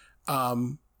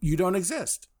 you don't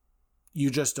exist. You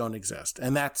just don't exist.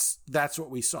 And that's what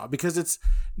we saw, because it's,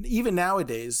 even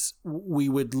nowadays, we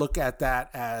would look at that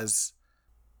as,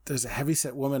 there's a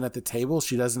heavyset woman at the table.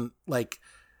 She doesn't like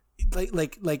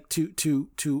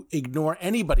to ignore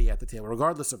anybody at the table,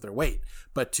 regardless of their weight,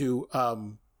 but to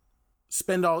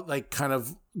spend all, kind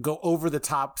of go over the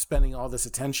top, spending all this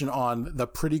attention on the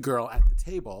pretty girl at the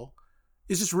table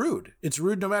is just rude. It's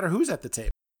rude no matter who's at the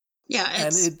table. Yeah.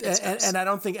 And I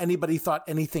don't think anybody thought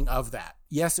anything of that.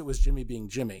 Yes, it was Jimmy being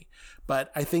Jimmy,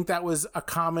 but I think that was a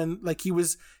common, he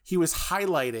was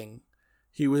highlighting,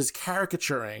 he was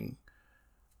caricaturing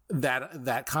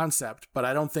that concept, but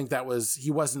I don't think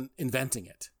he wasn't inventing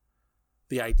it.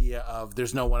 The idea of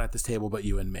there's no one at this table but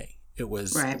you and me. It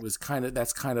was kind of,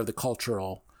 that's kind of the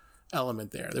cultural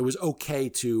element there. It was okay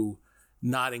to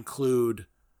not include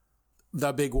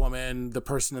the big woman, the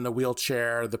person in the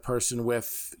wheelchair, the person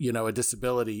with, a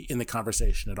disability in the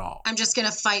conversation at all. I'm just going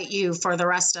to fight you for the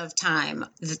rest of time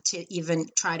to even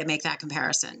try to make that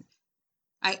comparison.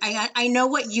 I know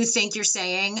what you think you're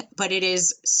saying, but it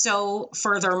is so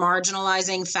further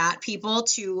marginalizing fat people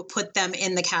to put them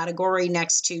in the category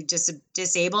next to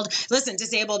disabled. Listen,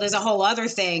 disabled is a whole other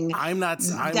thing.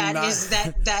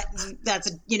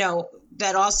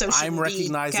 That also should I'm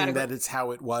recognizing that it's how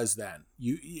it was then.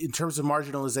 In terms of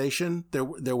marginalization,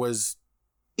 there was.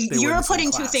 You're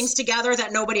putting 2 things together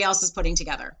that nobody else is putting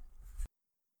together.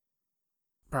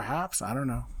 Perhaps, I don't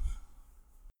know.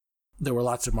 There were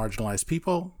lots of marginalized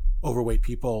people, overweight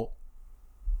people.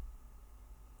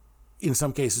 In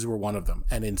some cases, were one of them.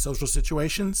 And in social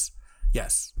situations,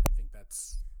 yes, I think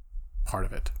that's part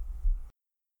of it.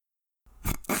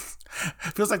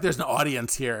 Feels like there's an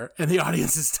audience here, and the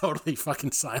audience is totally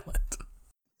fucking silent.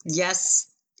 Yes,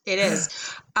 it is.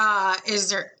 Is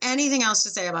there anything else to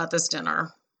say about this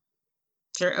dinner?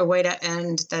 Is there a way to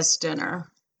end this dinner?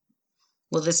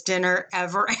 Will this dinner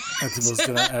ever end? Will this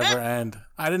dinner ever end?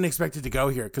 I didn't expect it to go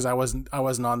here because I wasn't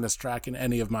on this track in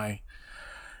any of my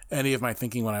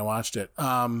thinking when I watched it.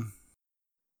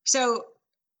 So,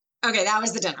 okay, that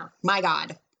was the dinner. My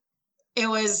God. It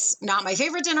was not my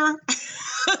favorite dinner.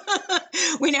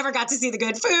 We never got to see the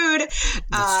good food.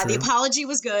 The apology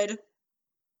was good.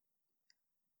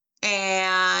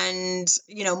 And,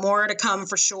 more to come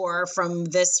for sure from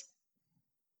this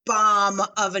bomb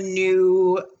of a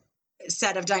new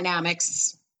set of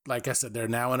dynamics. Like I said, they're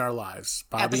now in our lives.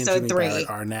 Bobby Episode and Jimmy 3 Barrett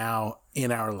are now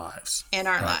in our lives. In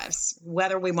our lives,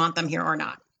 whether we want them here or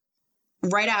not.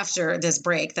 Right after this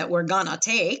break that we're gonna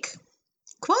take,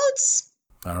 quotes.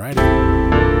 All right.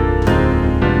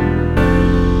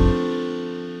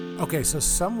 Okay, so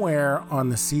somewhere on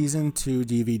the season 2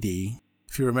 DVD,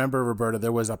 if you remember, Roberta,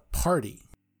 there was a party.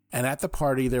 And at the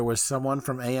party, there was someone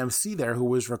from AMC there who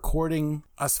was recording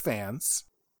us fans.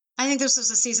 I think this was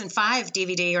a season 5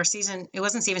 DVD or it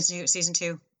wasn't season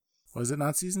 2. Was it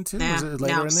not season 2? Nah, was it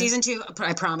later in season 2,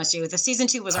 I promise you. The season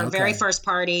 2 was our very first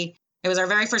party. It was our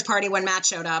very first party when Matt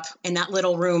showed up in that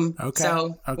little room. Okay.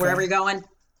 So wherever you're going,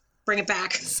 bring it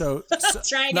back. So let's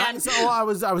try again. I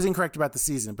was incorrect about the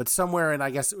season, but somewhere in, I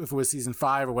guess if it was season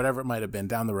 5 or whatever it might have been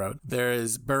down the road, there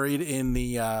is buried in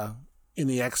the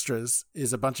extras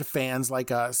is a bunch of fans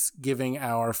like us giving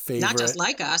our favorite. Not just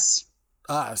like us.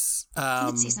 Us.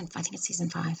 I think it's season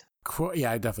 5.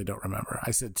 Yeah, I definitely don't remember.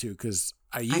 I said 2 because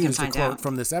I used a quote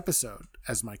from this episode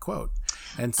as my quote.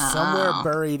 And somewhere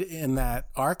buried in that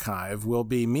archive will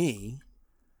be me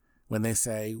when they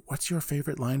say, "What's your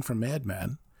favorite line from Mad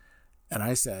Men?" And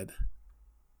I said,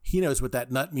 "He knows what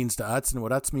that nut means to Utz and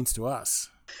what Utz means to us."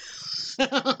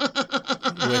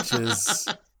 Which is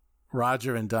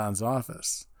Roger in Don's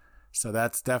office. So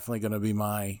that's definitely going to be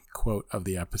my quote of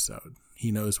the episode. He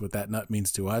knows what that nut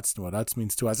means to Utz and what Utz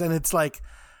means to us. And it's like,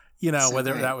 so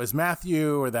whether that was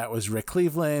Matthew or that was Rick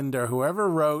Cleveland or whoever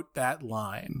wrote that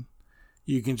line,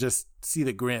 you can just see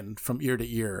the grin from ear to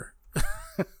ear.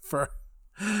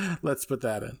 Let's put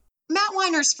that in. Matt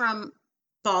Weiner's from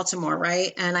Baltimore,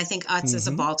 right? And I think Utz is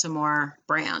a Baltimore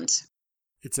brand.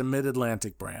 It's a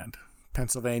mid-Atlantic brand.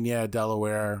 Pennsylvania,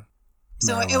 Delaware,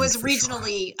 So it Maryland, was for sure.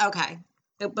 regionally, okay.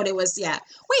 But it was, yeah.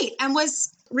 Wait, and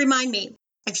remind me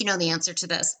if you know the answer to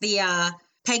this. The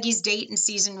Peggy's date in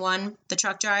season 1, the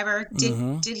truck driver,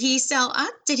 did he sell Utz?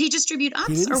 Did he distribute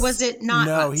Utz, or was it not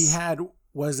No, Utz? he had,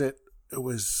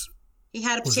 He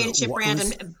had a potato chip brand,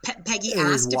 and Peggy it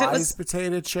asked if it Wise was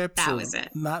potato chips. That or was it.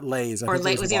 Not Lay's. or it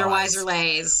was either Wise or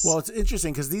Lay's. Well, it's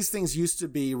interesting because these things used to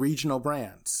be regional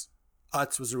brands.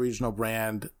 Utz was a regional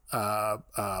brand.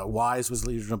 Wise was a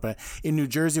regional brand. In New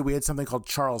Jersey, we had something called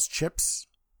Charles Chips,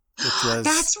 which was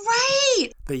That's right.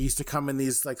 they used to come in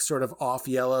these like sort of off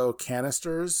yellow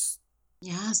canisters,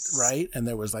 Yes. right? And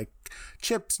there was like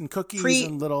chips and cookies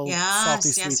and little salty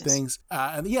sweet things.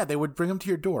 And yeah, they would bring them to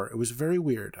your door. It was very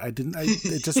weird.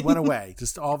 It just went away.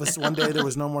 Just all this one day, there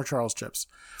was no more Charles Chips.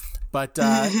 But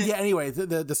yeah, anyway,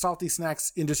 the salty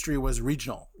snacks industry was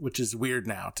regional, which is weird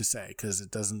now to say because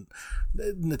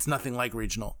it's nothing like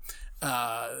regional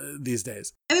these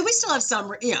days. I mean, we still have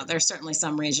some, there's certainly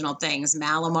some regional things.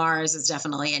 Mallomars is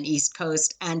definitely an East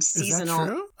Coast and seasonal. Is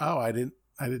that true? Oh, I didn't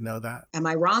know that. Am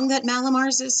I wrong that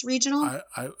Mallomars is regional?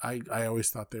 I always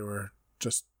thought they were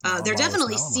just. They're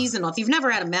definitely seasonal. If you've never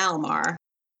had a Mallomar,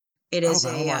 it is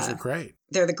Mallomars are great.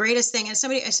 They're the greatest thing. And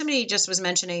somebody just was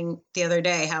mentioning the other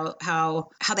day how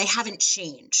they haven't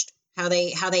changed. How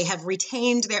they have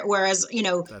retained their, whereas,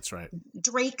 That's right.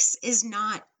 Drake's is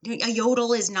not, a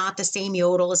yodel is not the same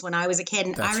yodel as when I was a kid.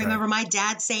 And That's I remember my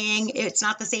dad saying it's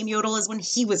not the same yodel as when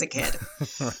he was a kid.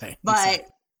 Right.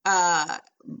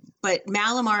 But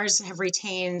Mallomars have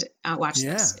retained,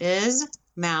 this, is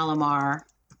Mallomar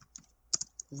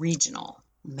regional.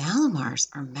 Mallomars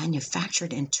are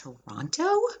manufactured in Toronto?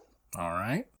 All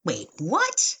right. Wait,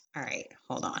 what? All right,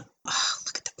 hold on. Oh,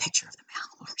 look at the picture of the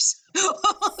Mallomars.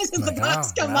 The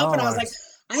box come up and I was like,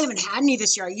 I haven't had any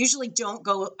this year. I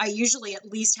usually at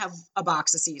least have a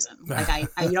box a season. Like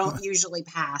I don't usually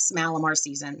pass Mallomar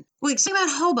season. Wait, say about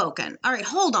Hoboken. All right,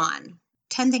 hold on.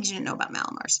 10 things you didn't know about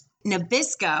Mallomars.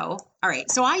 Nabisco. All right.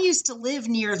 So I used to live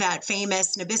near that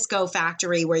famous Nabisco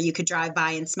factory where you could drive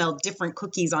by and smell different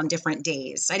cookies on different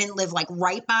days. I didn't live like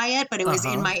right by it, but it was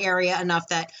in my area enough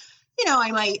that,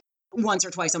 I might once or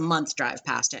twice a month drive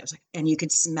past it. And you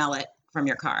could smell it from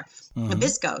your car.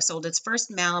 Nabisco sold its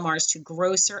first Mallomars to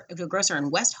a grocer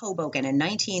in West Hoboken in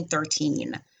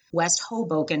 1913. West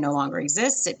Hoboken no longer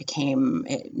exists. It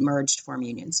merged to form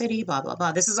Union City, blah, blah,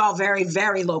 blah. This is all very,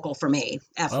 very local for me,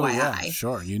 FYI. Oh, yeah,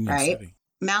 sure. Union City.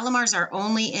 Mallomars are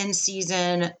only in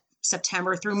season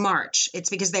September through March. It's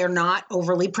because they are not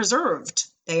overly preserved.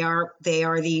 They are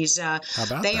these, are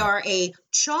a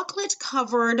chocolate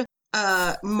covered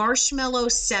marshmallow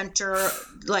center,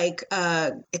 like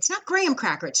it's not graham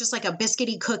cracker. It's just like a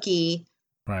biscuity cookie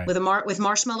with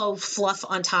marshmallow fluff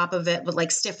on top of it, but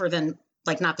like stiffer than,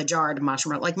 like not the jarred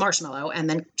marshmallow, like marshmallow, and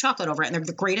then chocolate over it. And they're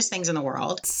the greatest things in the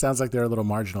world. Sounds like they're a little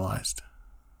marginalized.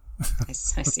 I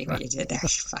see what you did there, you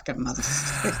fucking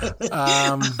motherfucker.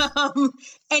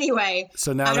 Anyway.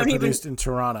 So now they're produced in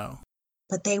Toronto.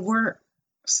 But they were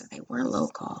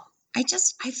local. I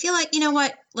feel like, you know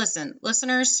what? Listen,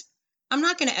 listeners, I'm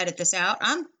not going to edit this out.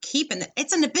 I'm keeping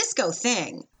it's a Nabisco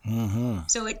thing. Mm-hmm.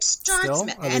 So it starts, still?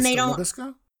 and they don't.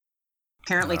 Nabisco?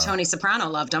 Apparently, Tony Soprano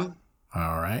loved them.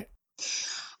 All right.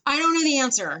 I don't know the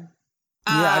answer.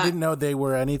 Yeah, I didn't know they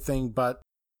were anything but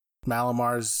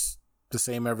Mallomars, the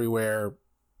same everywhere.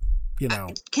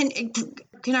 Can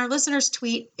our listeners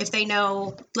tweet if they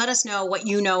know? Let us know what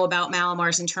you know about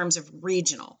Mallomars in terms of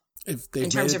regional. If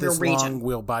they've made it this long,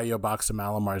 we'll buy you a box of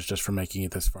Mallomars just for making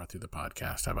it this far through the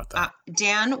podcast. How about that?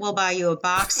 Dan will buy you a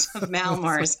box of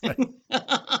Mallomars.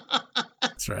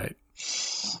 That's right.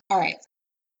 All right.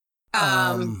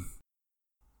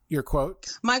 Your quote?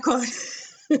 My quote.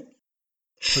 Or do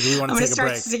we want to take a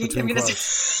break between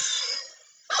quotes?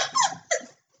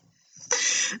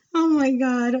 Oh my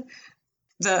God.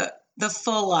 The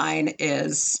full line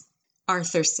is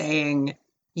Arthur saying,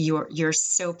 You're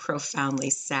so profoundly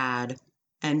sad.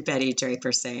 And Betty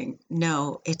Draper saying,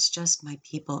 no, it's just my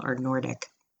people are Nordic.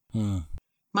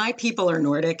 My people are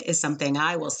Nordic is something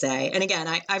I will say. And again,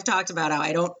 I've talked about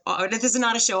how this is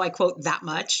not a show I quote that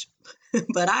much,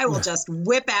 but I will just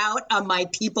whip out my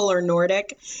people are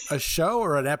Nordic. A show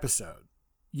or an episode?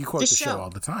 You quote the show all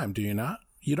the time, do you not?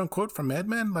 You don't quote from Mad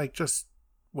Men, like just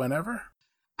whenever?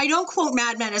 I don't quote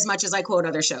Mad Men as much as I quote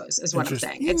other shows, is what I'm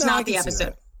saying. It's not the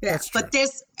episode. Yeah, but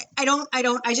this, I don't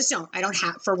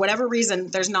have, for whatever reason,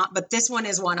 there's not, but this one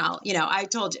is one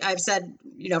I've said,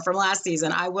 from last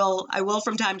season, I will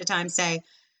from time to time say,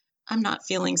 I'm not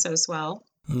feeling so swell.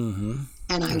 Mm-hmm.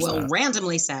 And I will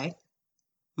randomly say,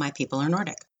 my people are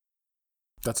Nordic.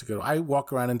 That's a good one. I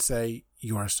walk around and say,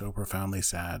 you are so profoundly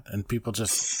sad. And people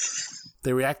just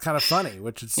They react kind of funny,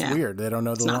 which is weird. They don't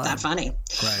know the line. It's not that funny.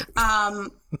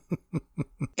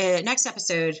 Right. Next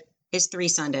episode is 3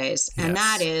 Sundays, and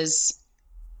that is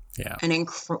you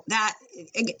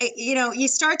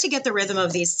start to get the rhythm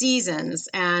of these seasons,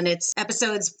 and it's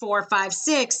episodes 4, 5,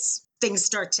 6. Things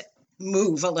start to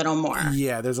move a little more.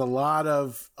 Yeah, there's a lot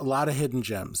of hidden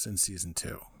gems in season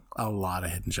 2. A lot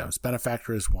of hidden gems.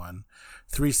 Benefactor is one.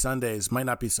 3 Sundays might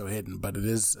not be so hidden, but it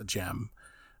is a gem.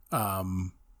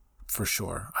 For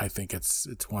sure. I think it's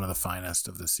one of the finest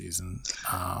of the season.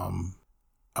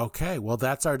 Okay, well,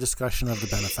 that's our discussion of The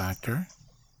Benefactor.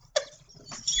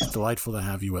 It's delightful to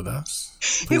have you with us.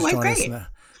 Please join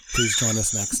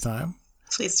us next time.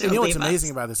 Please don't You know what's leave amazing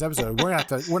us. about this episode? We're not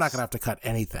going to have to cut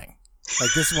anything.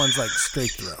 Like, this one's like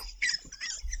straight through.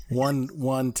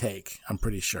 One take, I'm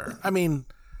pretty sure. I mean,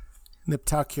 nip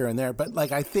tuck here and there, but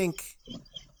like, I think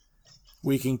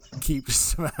we can keep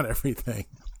just about everything.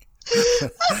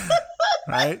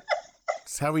 Right?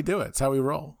 It's how we do it. It's how we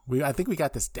roll. I think we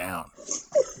got this down.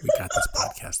 We got this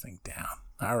podcast thing down.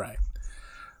 All right.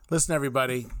 Listen,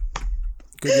 everybody.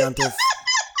 Good yontif.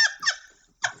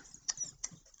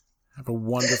 Have a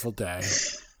wonderful day.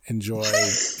 Enjoy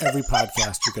every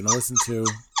podcast you're going to listen to.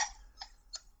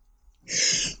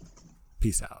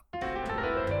 Peace out.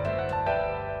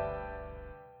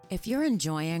 If you're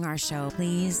enjoying our show,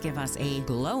 please give us a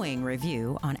glowing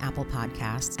review on Apple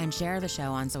Podcasts and share the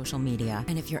show on social media.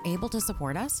 And if you're able to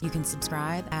support us, you can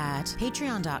subscribe at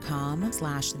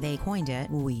patreon.com/theycoinedit.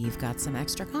 We've got some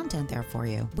extra content there for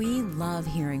you. We love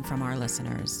hearing from our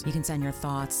listeners. You can send your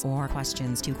thoughts or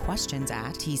questions to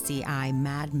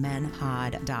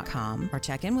questions@tcimadmenpod.com or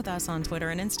check in with us on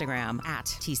Twitter and Instagram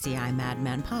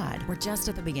 @tcimadmenpod. We're just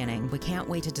at the beginning. We can't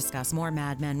wait to discuss more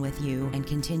Mad Men with you and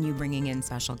continue bringing in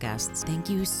special guests. Thank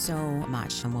you so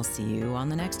much, and we'll see you on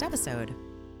the next episode.